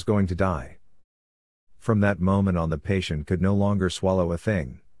thought I was going to die. From that moment on the patient could no longer swallow a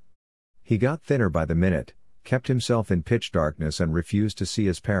thing. He got thinner by the minute, kept himself in pitch darkness and refused to see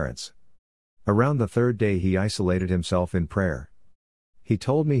his parents. Around the third day he isolated himself in prayer. He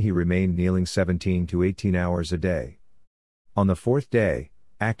told me he remained kneeling 17 to 18 hours a day. On the fourth day,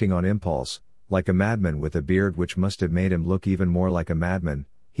 acting on impulse, like a madman with a beard which must have made him look even more like a madman,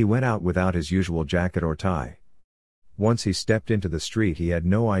 he went out without his usual jacket or tie. Once he stepped into the street he had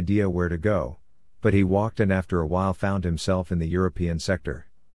no idea where to go, but he walked and after a while found himself in the European sector.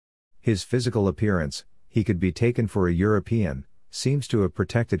 His physical appearance, he could be taken for a European, seems to have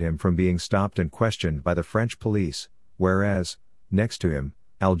protected him from being stopped and questioned by the French police, whereas, next to him,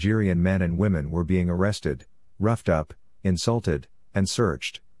 Algerian men and women were being arrested, roughed up, insulted, and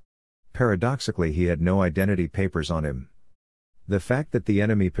searched. Paradoxically, he had no identity papers on him. The fact that the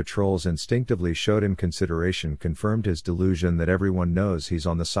enemy patrols instinctively showed him consideration confirmed his delusion that everyone knows he's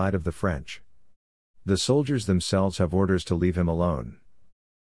on the side of the French. The soldiers themselves have orders to leave him alone.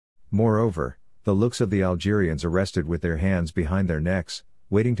 Moreover, the looks of the Algerians arrested with their hands behind their necks,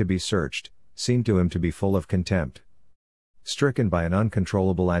 waiting to be searched, seemed to him to be full of contempt. Stricken by an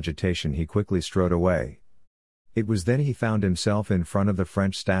uncontrollable agitation, he quickly strode away. It was then he found himself in front of the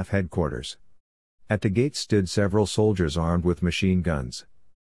French staff headquarters. At the gate stood several soldiers armed with machine guns.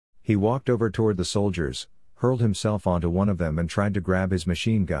 He walked over toward the soldiers, hurled himself onto one of them and tried to grab his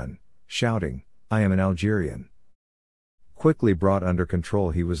machine gun, shouting, "I am an Algerian." Quickly brought under control,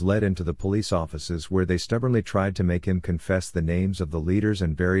 he was led into the police offices where they stubbornly tried to make him confess the names of the leaders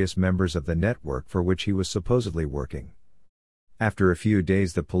and various members of the network for which he was supposedly working. After a few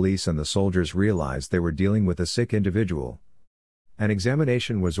days the police and the soldiers realized they were dealing with a sick individual. An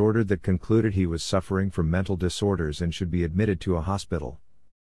examination was ordered that concluded he was suffering from mental disorders and should be admitted to a hospital.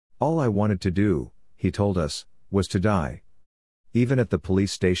 "All I wanted to do," he told us, "was to die. Even at the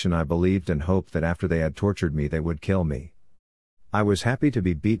police station I believed and hoped that after they had tortured me they would kill me. I was happy to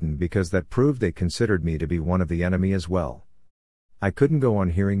be beaten because that proved they considered me to be one of the enemy as well. I couldn't go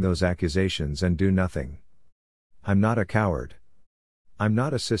on hearing those accusations and do nothing. I'm not a coward. I'm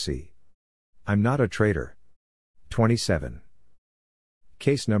not a sissy. I'm not a traitor." 27.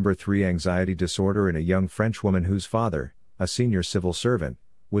 Case number 3: Anxiety disorder in a young French woman whose father, a senior civil servant,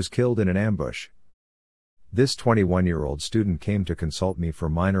 was killed in an ambush. This 21-year-old student came to consult me for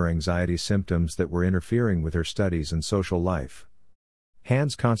minor anxiety symptoms that were interfering with her studies and social life.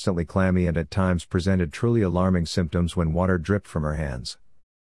 Hands constantly clammy and at times presented truly alarming symptoms when water dripped from her hands.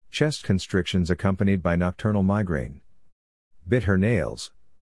 Chest constrictions accompanied by nocturnal migraine. Bit her nails.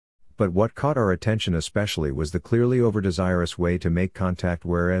 But what caught our attention especially was the clearly over-desirous way to make contact,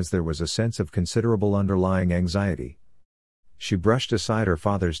 whereas there was a sense of considerable underlying anxiety. She brushed aside her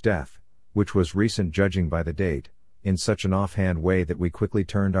father's death, which was recent judging by the date, in such an offhand way that we quickly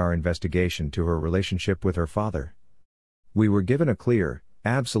turned our investigation to her relationship with her father. We were given a clear,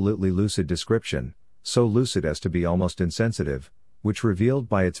 absolutely lucid description, so lucid as to be almost insensitive, which revealed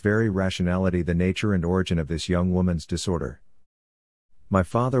by its very rationality the nature and origin of this young woman's disorder. My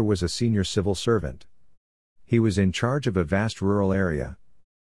father was a senior civil servant. He was in charge of a vast rural area.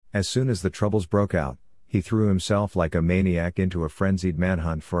 As soon as the troubles broke out, he threw himself like a maniac into a frenzied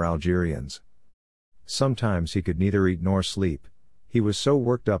manhunt for Algerians. Sometimes he could neither eat nor sleep, he was so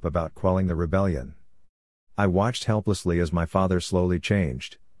worked up about quelling the rebellion. I watched helplessly as my father slowly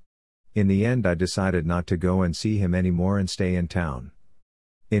changed. In the end I decided not to go and see him anymore and stay in town.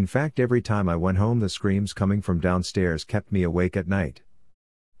 In fact, every time I went home the screams coming from downstairs kept me awake at night.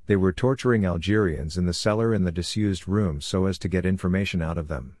 They were torturing Algerians in the cellar and the disused rooms so as to get information out of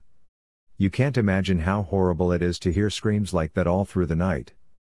them. You can't imagine how horrible it is to hear screams like that all through the night.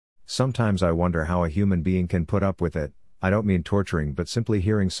 Sometimes I wonder how a human being can put up with it. I don't mean torturing but simply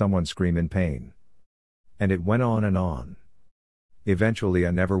hearing someone scream in pain. And it went on and on. Eventually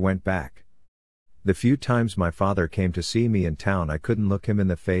I never went back. The few times my father came to see me in town, I couldn't look him in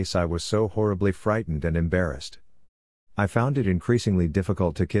the face. I was so horribly frightened and embarrassed. I found it increasingly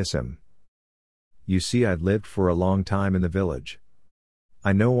difficult to kiss him. You see, I'd lived for a long time in the village.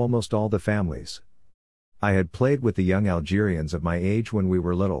 I know almost all the families. I had played with the young Algerians of my age when we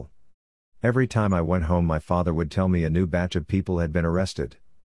were little. Every time I went home, my father would tell me a new batch of people had been arrested.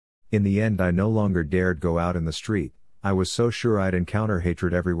 In the end, I no longer dared go out in the street. I was so sure I'd encounter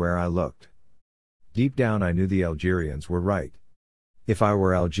hatred everywhere I looked. Deep down, I knew the Algerians were right. If I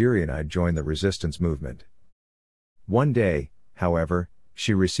were Algerian, I'd join the resistance movement. One day, however,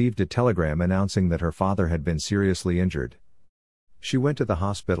 she received a telegram announcing that her father had been seriously injured. She went to the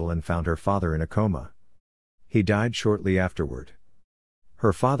hospital and found her father in a coma. He died shortly afterward.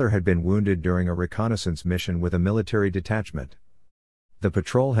 Her father had been wounded during a reconnaissance mission with a military detachment. The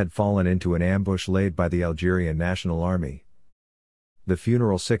patrol had fallen into an ambush laid by the Algerian National Army. The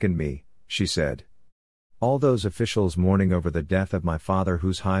funeral sickened me, she said. All those officials mourning over the death of my father,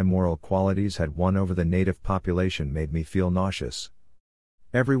 whose high moral qualities had won over the native population, made me feel nauseous.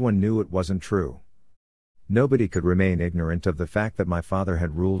 Everyone knew it wasn't true. Nobody could remain ignorant of the fact that my father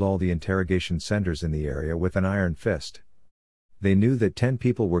had ruled all the interrogation centers in the area with an iron fist. They knew that 10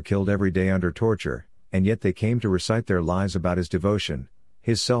 people were killed every day under torture, and yet they came to recite their lies about his devotion,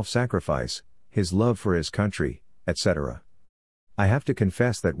 his self-sacrifice, his love for his country, etc. I have to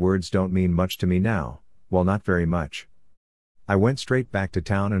confess that words don't mean much to me now. Well, not very much. I went straight back to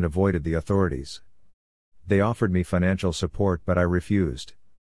town and avoided the authorities. They offered me financial support, but I refused.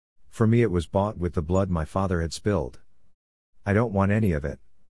 For me, it was bought with the blood my father had spilled. I don't want any of it.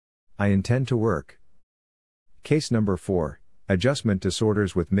 I intend to work. Case number 4, adjustment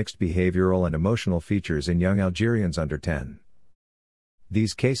disorders with mixed behavioral and emotional features in young Algerians under 10.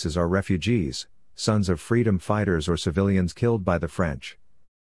 These cases are refugees, sons of freedom fighters or civilians killed by the French.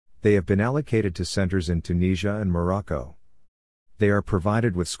 They have been allocated to centers in Tunisia and Morocco. They are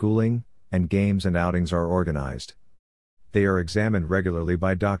provided with schooling, and games and outings are organized. They are examined regularly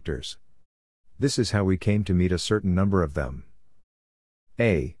by doctors. This is how we came to meet a certain number of them.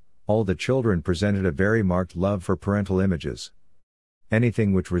 A. All the children presented a very marked love for parental images.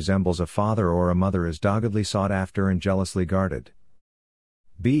 Anything which resembles a father or a mother is doggedly sought after and jealously guarded.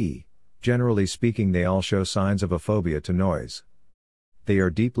 B. Generally speaking, they all show signs of a phobia to noise. They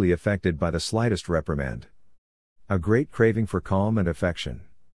are deeply affected by the slightest reprimand. A great craving for calm and affection.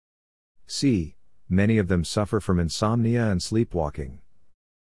 C. Many of them suffer from insomnia and sleepwalking.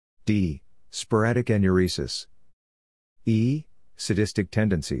 D. Sporadic enuresis. E. Sadistic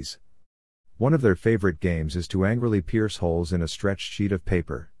tendencies. One of their favorite games is to angrily pierce holes in a stretched sheet of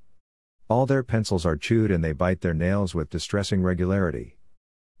paper. All their pencils are chewed and they bite their nails with distressing regularity.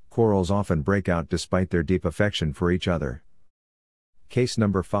 Quarrels often break out despite their deep affection for each other. Case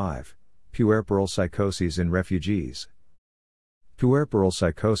number 5, puerperal psychoses in refugees. Puerperal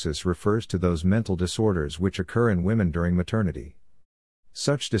psychosis refers to those mental disorders which occur in women during maternity.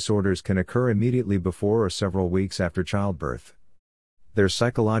 Such disorders can occur immediately before or several weeks after childbirth. Their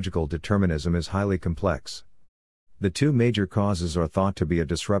psychological determinism is highly complex. The two major causes are thought to be a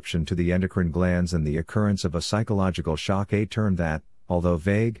disruption to the endocrine glands and the occurrence of a psychological shock, a term that, although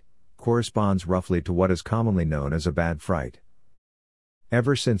vague, corresponds roughly to what is commonly known as a bad fright.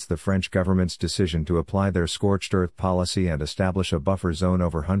 Ever since the French government's decision to apply their scorched earth policy and establish a buffer zone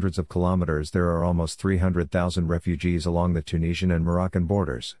over hundreds of kilometers, there are almost 300,000 refugees along the Tunisian and Moroccan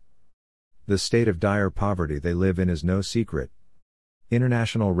borders. The state of dire poverty they live in is no secret.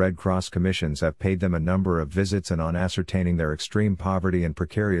 International Red Cross commissions have paid them a number of visits, and on ascertaining their extreme poverty and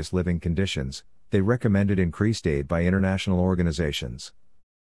precarious living conditions, they recommended increased aid by international organizations.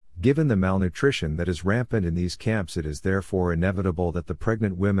 Given the malnutrition that is rampant in these camps, it is therefore inevitable that the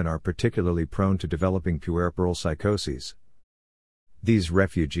pregnant women are particularly prone to developing puerperal psychoses. These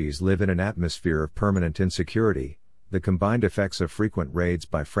refugees live in an atmosphere of permanent insecurity, the combined effects of frequent raids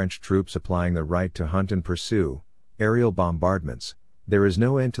by French troops applying the right to hunt and pursue, aerial bombardments. There is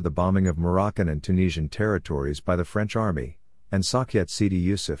no end to the bombing of Moroccan and Tunisian territories by the French army, and Sakiet Sidi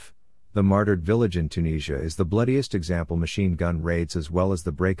Youssef, the martyred village in Tunisia, is the bloodiest example. Machine gun raids as well as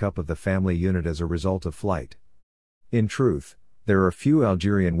the breakup of the family unit as a result of flight. In truth, there are few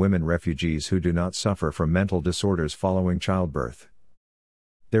Algerian women refugees who do not suffer from mental disorders following childbirth.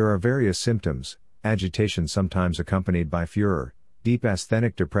 There are various symptoms: agitation sometimes accompanied by furor, deep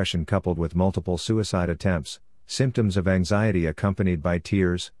asthenic depression coupled with multiple suicide attempts, symptoms of anxiety accompanied by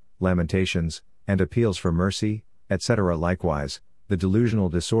tears, lamentations, and appeals for mercy, etc. Likewise, the delusional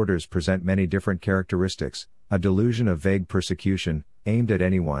disorders present many different characteristics: a delusion of vague persecution, aimed at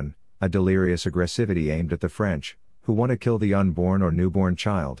anyone, a delirious aggressivity aimed at the French, who want to kill the unborn or newborn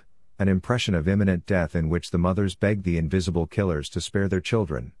child, an impression of imminent death in which the mothers begged the invisible killers to spare their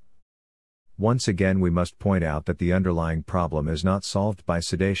children. Once again, we must point out that the underlying problem is not solved by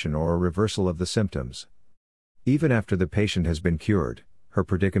sedation or a reversal of the symptoms. Even after the patient has been cured, her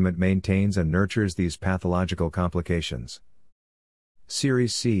predicament maintains and nurtures these pathological complications.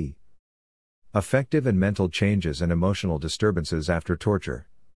 Series C. Affective and mental changes and emotional disturbances after torture.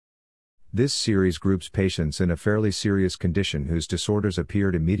 This series groups patients in a fairly serious condition whose disorders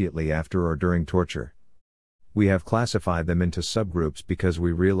appeared immediately after or during torture. We have classified them into subgroups because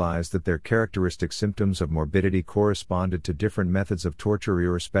we realized that their characteristic symptoms of morbidity corresponded to different methods of torture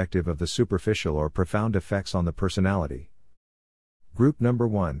irrespective of the superficial or profound effects on the personality. Group number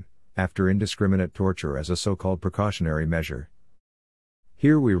 1, after indiscriminate torture as a so-called precautionary measure.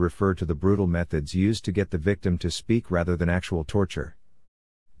 Here we refer to the brutal methods used to get the victim to speak rather than actual torture.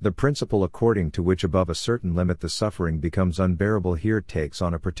 The principle according to which above a certain limit the suffering becomes unbearable here takes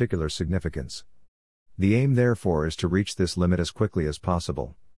on a particular significance. The aim therefore is to reach this limit as quickly as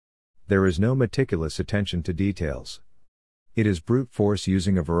possible. There is no meticulous attention to details. It is brute force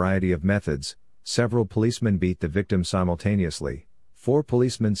using a variety of methods. Several policemen beat the victim simultaneously. 4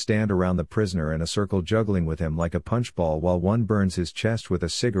 policemen stand around the prisoner in a circle juggling with him like a punch ball while one burns his chest with a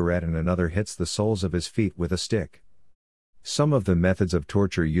cigarette and another hits the soles of his feet with a stick. Some of the methods of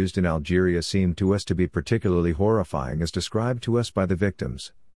torture used in Algeria seem to us to be particularly horrifying as described to us by the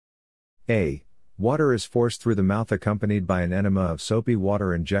victims. A. Water is forced through the mouth accompanied by an enema of soapy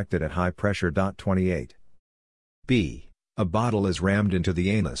water injected at high pressure. 28. B. A bottle is rammed into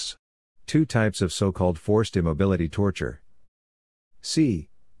the anus. 2 types of so-called forced immobility torture. C.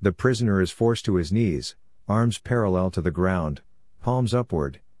 The prisoner is forced to his knees, arms parallel to the ground, palms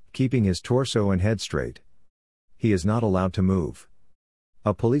upward, keeping his torso and head straight. He is not allowed to move.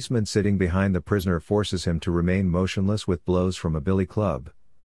 A policeman sitting behind the prisoner forces him to remain motionless with blows from a billy club.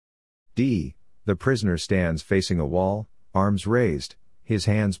 D. The prisoner stands facing a wall, arms raised, his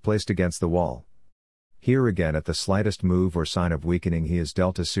hands placed against the wall. Here again, at the slightest move or sign of weakening, he is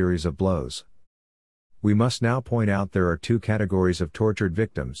dealt a series of blows. We must now point out there are 2 categories of tortured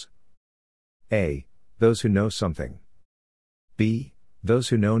victims. A. Those who know something. B. Those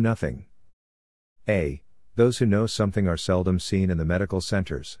who know nothing. A. Those who know something are seldom seen in the medical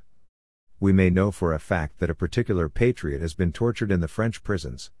centers. We may know for a fact that a particular patriot has been tortured in the French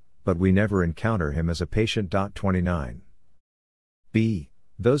prisons, but we never encounter him as a patient. 29. B.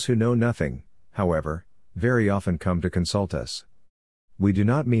 Those who know nothing, however, very often come to consult us. We do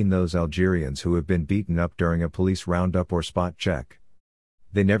not mean those Algerians who have been beaten up during a police roundup or spot check.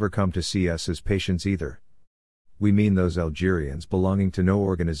 They never come to see us as patients either. We mean those Algerians belonging to no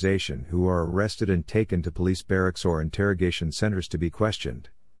organization who are arrested and taken to police barracks or interrogation centers to be questioned.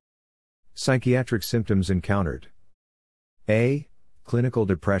 Psychiatric symptoms encountered. A. Clinical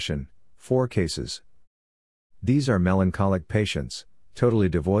depression, 4 cases. These are melancholic patients, totally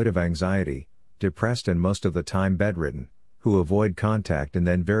devoid of anxiety, depressed and most of the time bedridden, who avoid contact and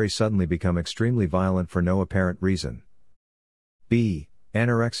then very suddenly become extremely violent for no apparent reason. B.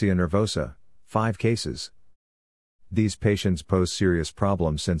 Anorexia nervosa, 5 cases. These patients pose serious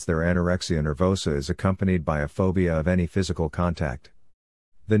problems since their anorexia nervosa is accompanied by a phobia of any physical contact.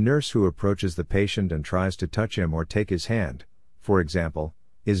 The nurse who approaches the patient and tries to touch him or take his hand, for example,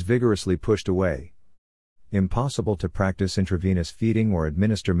 is vigorously pushed away. Impossible to practice intravenous feeding or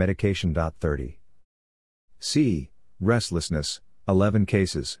administer medication. 30. C. Restlessness, 11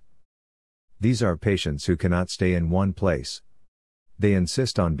 cases. These are patients who cannot stay in one place. They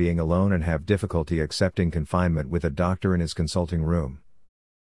insist on being alone and have difficulty accepting confinement with a doctor in his consulting room.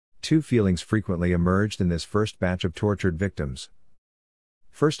 2 feelings frequently emerged in this first batch of tortured victims.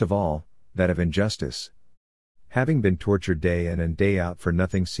 First of all, that of injustice. Having been tortured day in and day out for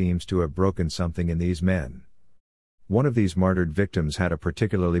nothing seems to have broken something in these men. One of these martyred victims had a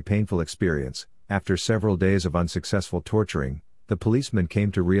particularly painful experience. After several days of unsuccessful torturing, the policemen came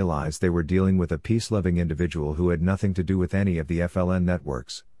to realize they were dealing with a peace-loving individual who had nothing to do with any of the FLN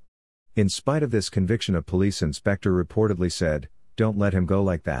networks. In spite of this conviction, a police inspector reportedly said, "Don't let him go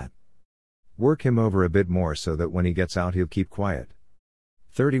like that. Work him over a bit more so that when he gets out he'll keep quiet."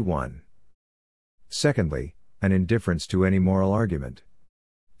 31. Secondly, an indifference to any moral argument.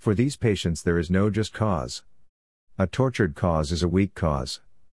 For these patients there is no just cause. A tortured cause is a weak cause.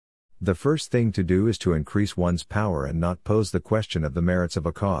 The first thing to do is to increase one's power and not pose the question of the merits of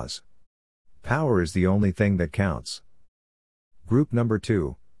a cause. Power is the only thing that counts. Group number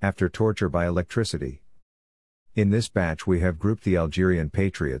 2, after torture by electricity. In this batch we have grouped the Algerian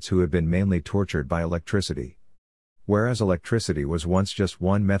patriots who have been mainly tortured by electricity. Whereas electricity was once just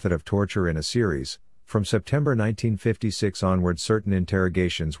one method of torture in a series, From September 1956 onward, certain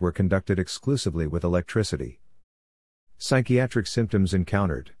interrogations were conducted exclusively with electricity. Psychiatric symptoms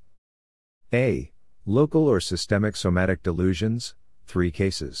encountered. A. Local or systemic somatic delusions, 3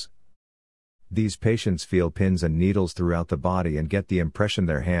 cases. These patients feel pins and needles throughout the body and get the impression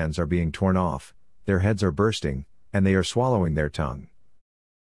their hands are being torn off, their heads are bursting, and they are swallowing their tongue.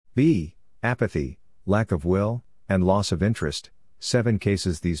 B. Apathy, lack of will, and loss of interest, 7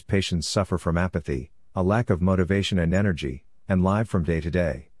 cases. These patients suffer from apathy, a lack of motivation and energy, and live from day to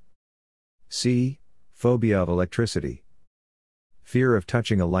day. C. Phobia of electricity. Fear of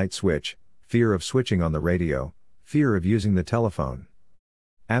touching a light switch, fear of switching on the radio, fear of using the telephone.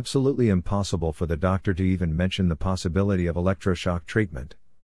 Absolutely impossible for the doctor to even mention the possibility of electroshock treatment.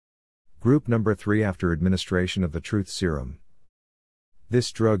 Group number 3. After administration of the truth serum.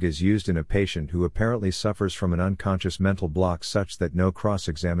 This drug is used in a patient who apparently suffers from an unconscious mental block such that no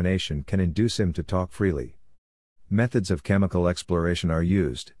cross-examination can induce him to talk freely. Methods of chemical exploration are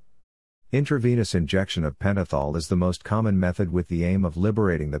used. Intravenous injection of pentothal is the most common method with the aim of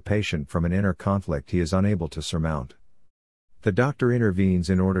liberating the patient from an inner conflict he is unable to surmount. The doctor intervenes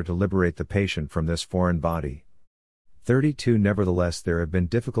in order to liberate the patient from this foreign body. 32. Nevertheless, there have been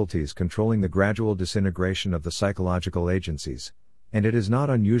difficulties controlling the gradual disintegration of the psychological agencies, and it is not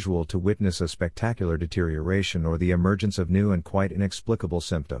unusual to witness a spectacular deterioration or the emergence of new and quite inexplicable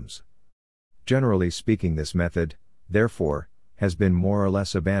symptoms. Generally speaking, this method, therefore, has been more or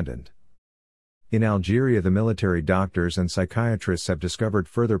less abandoned. In Algeria, the military doctors and psychiatrists have discovered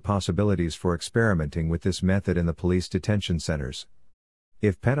further possibilities for experimenting with this method in the police detention centers.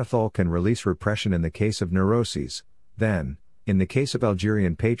 If pentothal can release repression in the case of neuroses, then, in the case of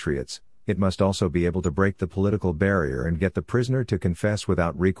Algerian patriots, it must also be able to break the political barrier and get the prisoner to confess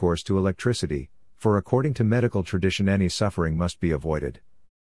without recourse to electricity, for according to medical tradition any suffering must be avoided.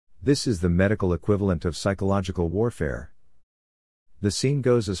 This is the medical equivalent of psychological warfare. The scene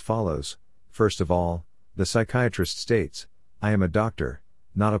goes as follows. First of all, the psychiatrist states, "I am a doctor,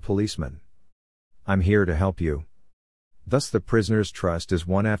 not a policeman. I'm here to help you." Thus the prisoner's trust is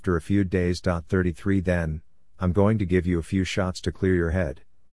won after a few days. 33 Then, "I'm going to give you a few shots to clear your head."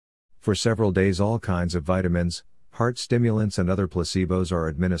 For several days all kinds of vitamins, heart stimulants and other placebos are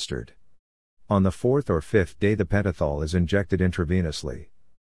administered. On the 4th or 5th day the pentothal is injected intravenously.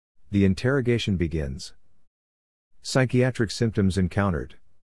 The interrogation begins. Psychiatric symptoms encountered.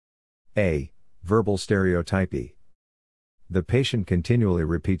 A. Verbal stereotypy. The patient continually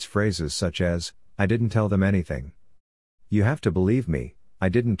repeats phrases such as, "I didn't tell them anything. You have to believe me, I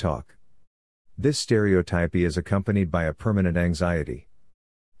didn't talk." This stereotypy is accompanied by a permanent anxiety.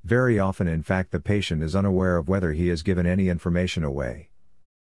 Very often, in fact, the patient is unaware of whether he has given any information away.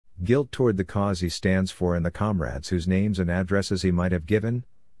 Guilt toward the cause he stands for and the comrades whose names and addresses he might have given,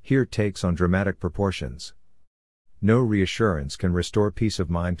 here takes on dramatic proportions. No reassurance can restore peace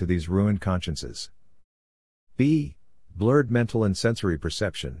of mind to these ruined consciences. B. Blurred mental and sensory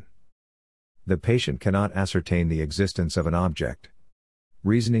perception. The patient cannot ascertain the existence of an object.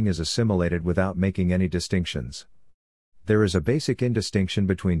 Reasoning is assimilated without making any distinctions. There is a basic indistinction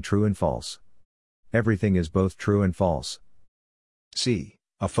between true and false. Everything is both true and false. C.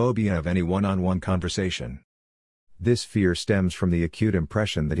 A phobia of any one-on-one conversation. This fear stems from the acute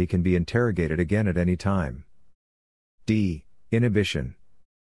impression that he can be interrogated again at any time. D. Inhibition.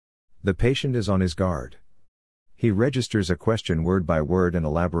 The patient is on his guard. He registers a question word by word and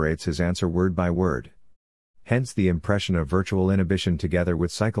elaborates his answer word by word. Hence the impression of virtual inhibition together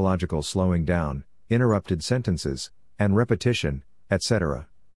with psychological slowing down, interrupted sentences, and repetition, etc.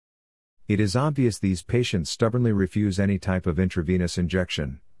 It is obvious these patients stubbornly refuse any type of intravenous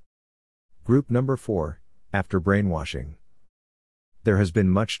injection. Group number 4, after brainwashing. There has been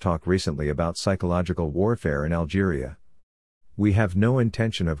much talk recently about psychological warfare in Algeria. We have no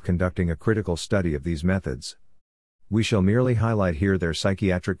intention of conducting a critical study of these methods. We shall merely highlight here their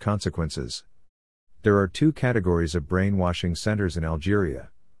psychiatric consequences. There are 2 categories of brainwashing centers in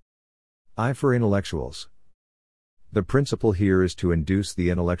Algeria. I for intellectuals. The principle here is to induce the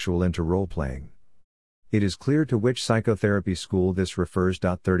intellectual into role-playing. It is clear to which psychotherapy school this refers.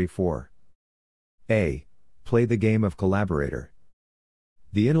 34. A. Play the game of collaborator.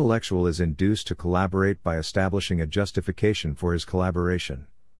 The intellectual is induced to collaborate by establishing a justification for his collaboration.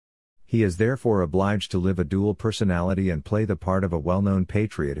 He is therefore obliged to live a dual personality and play the part of a well-known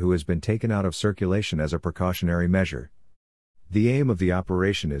patriot who has been taken out of circulation as a precautionary measure. The aim of the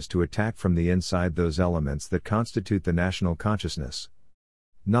operation is to attack from the inside those elements that constitute the national consciousness.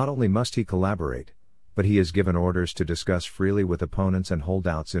 Not only must he collaborate, but he is given orders to discuss freely with opponents and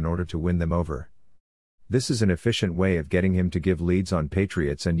holdouts in order to win them over. This is an efficient way of getting him to give leads on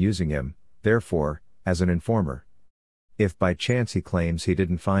patriots and using him, therefore, as an informer. If by chance he claims he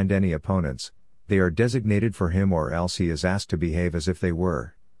didn't find any opponents, they are designated for him, or else he is asked to behave as if they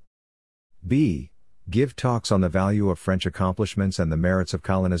were. B. Give talks on the value of French accomplishments and the merits of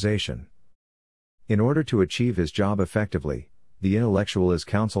colonization. In order to achieve his job effectively, the intellectual is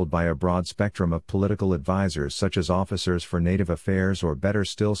counseled by a broad spectrum of political advisors, such as officers for native affairs, or better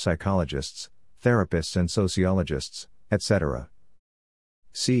still, psychologists, therapists and sociologists, etc.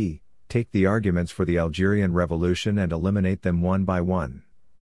 C. Take the arguments for the Algerian Revolution and eliminate them one by one.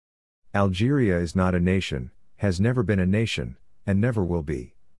 Algeria is not a nation, has never been a nation, and never will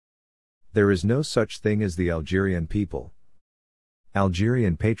be. There is no such thing as the Algerian people.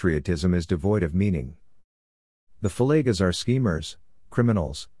 Algerian patriotism is devoid of meaning. The Falagas are schemers,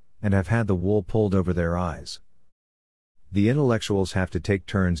 criminals, and have had the wool pulled over their eyes. The intellectuals have to take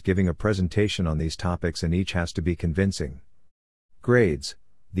turns giving a presentation on these topics, and each has to be convincing. Grades,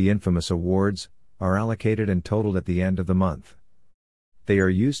 the infamous awards, are allocated and totaled at the end of the month. They are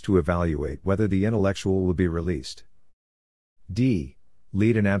used to evaluate whether the intellectual will be released. D.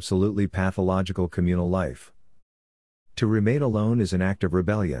 Lead an absolutely pathological communal life. To remain alone is an act of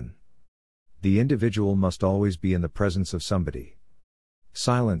rebellion. The individual must always be in the presence of somebody.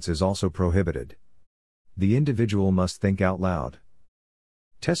 Silence is also prohibited. The individual must think out loud.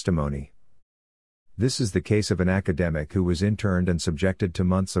 Testimony. This is the case of an academic who was interned and subjected to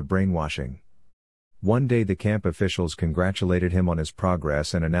months of brainwashing. One day the camp officials congratulated him on his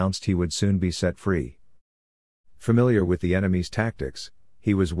progress and announced he would soon be set free. Familiar with the enemy's tactics,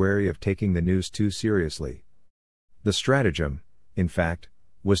 he was wary of taking the news too seriously. The stratagem, in fact,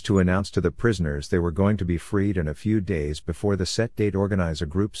 was to announce to the prisoners they were going to be freed, and a few days before the set date organize a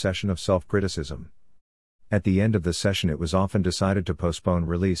group session of self-criticism. At the end of the session it was often decided to postpone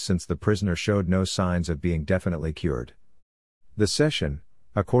release since the prisoner showed no signs of being definitely cured. The session,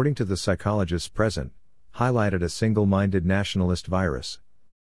 according to the psychologists present, highlighted a single-minded nationalist virus.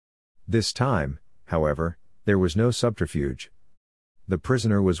 This time, however, there was no subterfuge. The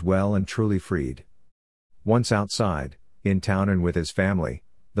prisoner was well and truly freed. Once outside, in town and with his family,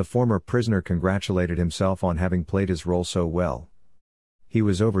 the former prisoner congratulated himself on having played his role so well. He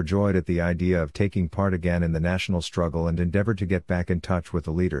was overjoyed at the idea of taking part again in the national struggle and endeavored to get back in touch with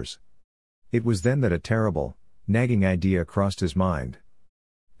the leaders. It was then that a terrible, nagging idea crossed his mind.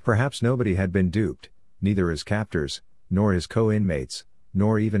 Perhaps nobody had been duped, neither his captors, nor his co-inmates,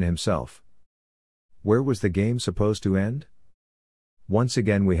 nor even himself. Where was the game supposed to end? Once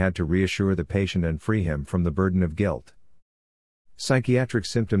again we had to reassure the patient and free him from the burden of guilt. Psychiatric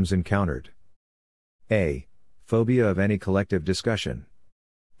symptoms encountered. A. Phobia of any collective discussion.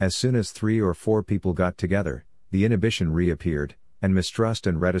 As soon as 3 or 4 people got together, the inhibition reappeared, and mistrust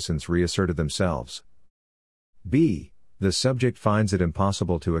and reticence reasserted themselves. B. The subject finds it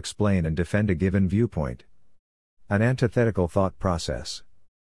impossible to explain and defend a given viewpoint. An antithetical thought process.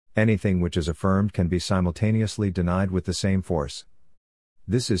 Anything which is affirmed can be simultaneously denied with the same force.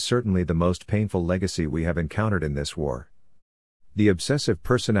 This is certainly the most painful legacy we have encountered in this war. The obsessive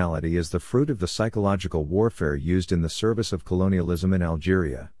personality is the fruit of the psychological warfare used in the service of colonialism in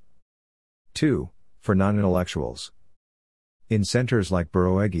Algeria. 2. For non-intellectuals. In centers like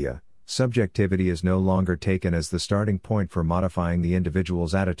Boroegia, subjectivity is no longer taken as the starting point for modifying the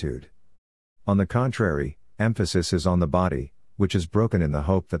individual's attitude. On the contrary, emphasis is on the body, which is broken in the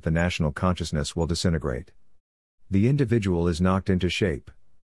hope that the national consciousness will disintegrate. The individual is knocked into shape.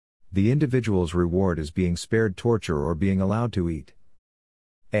 The individual's reward is being spared torture or being allowed to eat.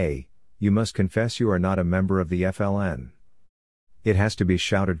 A. You must confess you are not a member of the FLN. It has to be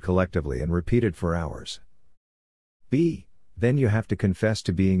shouted collectively and repeated for hours. B. Then you have to confess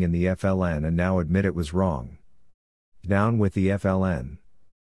to being in the FLN and now admit it was wrong. Down with the FLN.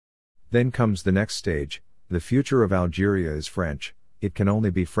 Then comes the next stage. The future of Algeria is French, it can only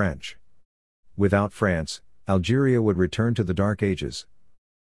be French. Without France, Algeria would return to the Dark Ages.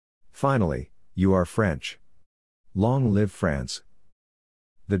 Finally, you are French. Long live France.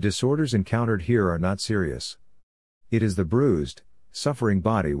 The disorders encountered here are not serious. It is the bruised, suffering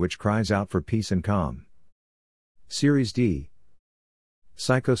body which cries out for peace and calm. Series D.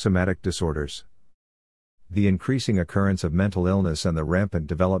 Psychosomatic disorders. The increasing occurrence of mental illness and the rampant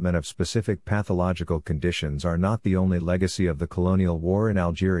development of specific pathological conditions are not the only legacy of the colonial war in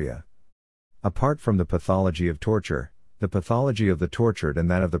Algeria. Apart from the pathology of torture, the pathology of the tortured and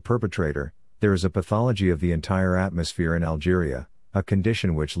that of the perpetrator, there is a pathology of the entire atmosphere in Algeria, a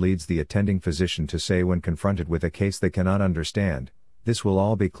condition which leads the attending physician to say when confronted with a case they cannot understand, "This will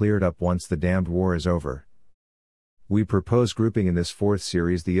all be cleared up once the damned war is over." We propose grouping in this 4th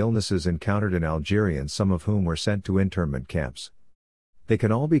series the illnesses encountered in Algerians, some of whom were sent to internment camps. They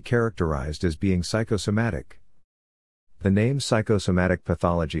can all be characterized as being psychosomatic. The name psychosomatic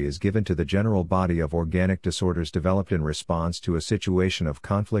pathology is given to the general body of organic disorders developed in response to a situation of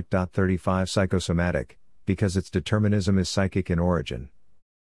conflict. 35 Psychosomatic, because its determinism is psychic in origin.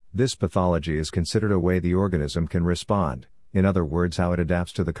 This pathology is considered a way the organism can respond, in other words, how it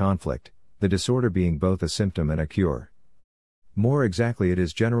adapts to the conflict, the disorder being both a symptom and a cure. More exactly, it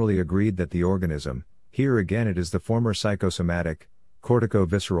is generally agreed that the organism, here again it is the former psychosomatic,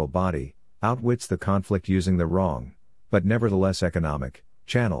 cortico-visceral body, outwits the conflict using the wrong, but nevertheless economic,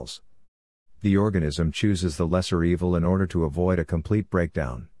 channels. The organism chooses the lesser evil in order to avoid a complete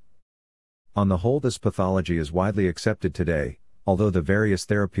breakdown. On the whole, this pathology is widely accepted today, although the various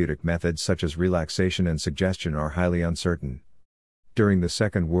therapeutic methods such as relaxation and suggestion are highly uncertain. During the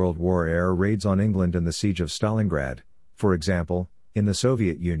Second World War air raids on England and the siege of Stalingrad, for example, in the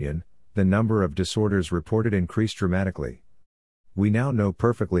Soviet Union, the number of disorders reported increased dramatically. We now know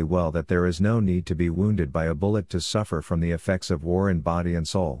perfectly well that there is no need to be wounded by a bullet to suffer from the effects of war in body and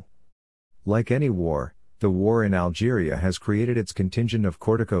soul. Like any war, the war in Algeria has created its contingent of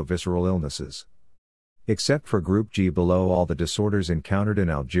cortico-visceral illnesses. Except for Group G below, all the disorders encountered in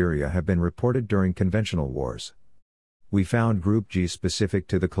Algeria have been reported during conventional wars. We found Group G specific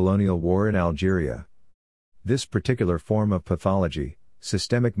to the Colonial War in Algeria. This particular form of pathology,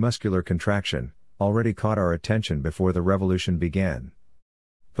 systemic muscular contraction, already caught our attention before the revolution began.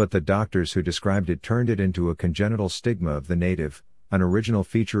 But the doctors who described it turned it into a congenital stigma of the native, an original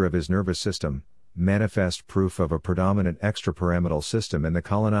feature of his nervous system, manifest proof of a predominant extrapyramidal system in the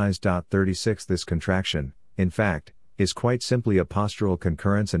colonized. 36 This contraction, in fact, is quite simply a postural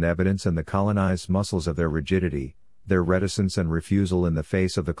concurrence and evidence in the colonized muscles of their rigidity, their reticence and refusal in the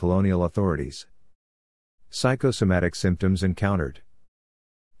face of the colonial authorities. Psychosomatic symptoms encountered.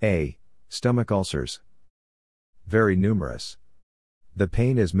 A. Stomach ulcers. Very numerous. The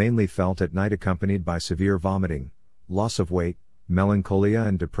pain is mainly felt at night, accompanied by severe vomiting, loss of weight, melancholia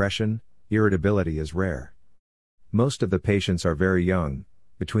and depression. Irritability is rare. Most of the patients are very young,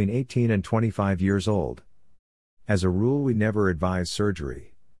 between 18 and 25 years old. As a rule, we never advise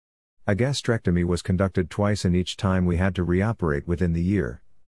surgery. A gastrectomy was conducted twice, and each time we had to reoperate within the year.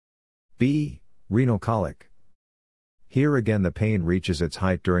 B. Renal colic. Here again the pain reaches its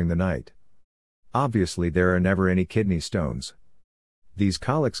height during the night. Obviously there are never any kidney stones. These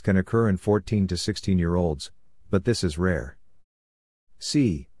colics can occur in 14 to 16-year-olds, but this is rare.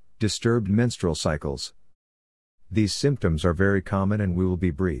 C. Disturbed menstrual cycles. These symptoms are very common, and we will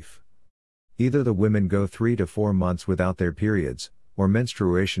be brief. Either the women go 3 to 4 months without their periods, or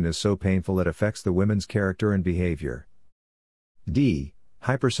menstruation is so painful it affects the women's character and behavior. D.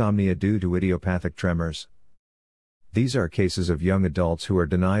 Hypersomnia due to idiopathic tremors. These are cases of young adults who are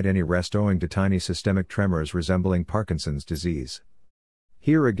denied any rest owing to tiny systemic tremors resembling Parkinson's disease.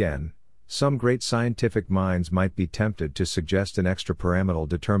 Here again, some great scientific minds might be tempted to suggest an extrapyramidal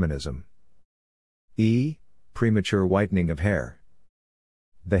determinism. E. Premature whitening of hair.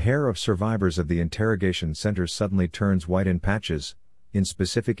 The hair of survivors of the interrogation centers suddenly turns white in patches, in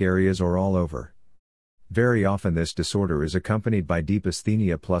specific areas or all over. Very often this disorder is accompanied by deep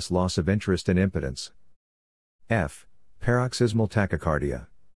asthenia plus loss of interest and impotence. F. Paroxysmal tachycardia.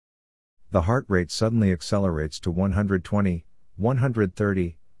 The heart rate suddenly accelerates to 120,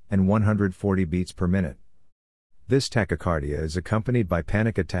 130, and 140 beats per minute. This tachycardia is accompanied by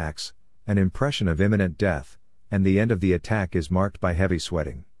panic attacks, an impression of imminent death, and the end of the attack is marked by heavy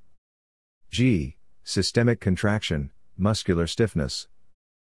sweating. G. Systemic contraction, muscular stiffness.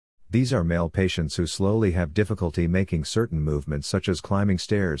 These are male patients who slowly have difficulty making certain movements such as climbing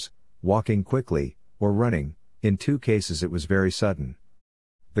stairs, walking quickly, or running. In 2 cases it was very sudden.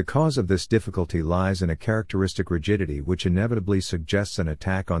 The cause of this difficulty lies in a characteristic rigidity which inevitably suggests an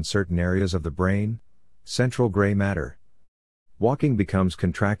attack on certain areas of the brain, central gray matter. Walking becomes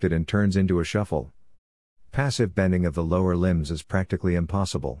contracted and turns into a shuffle. Passive bending of the lower limbs is practically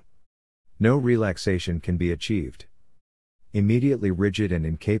impossible. No relaxation can be achieved. Immediately rigid and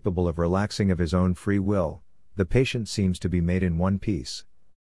incapable of relaxing of his own free will, the patient seems to be made in one piece.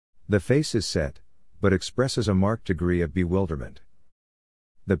 The face is set, but expresses a marked degree of bewilderment.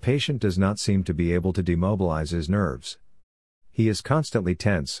 The patient does not seem to be able to demobilize his nerves. He is constantly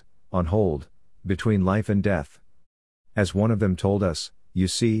tense, on hold, between life and death. As one of them told us, "You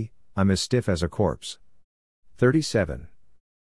see, I'm as stiff as a corpse." 37.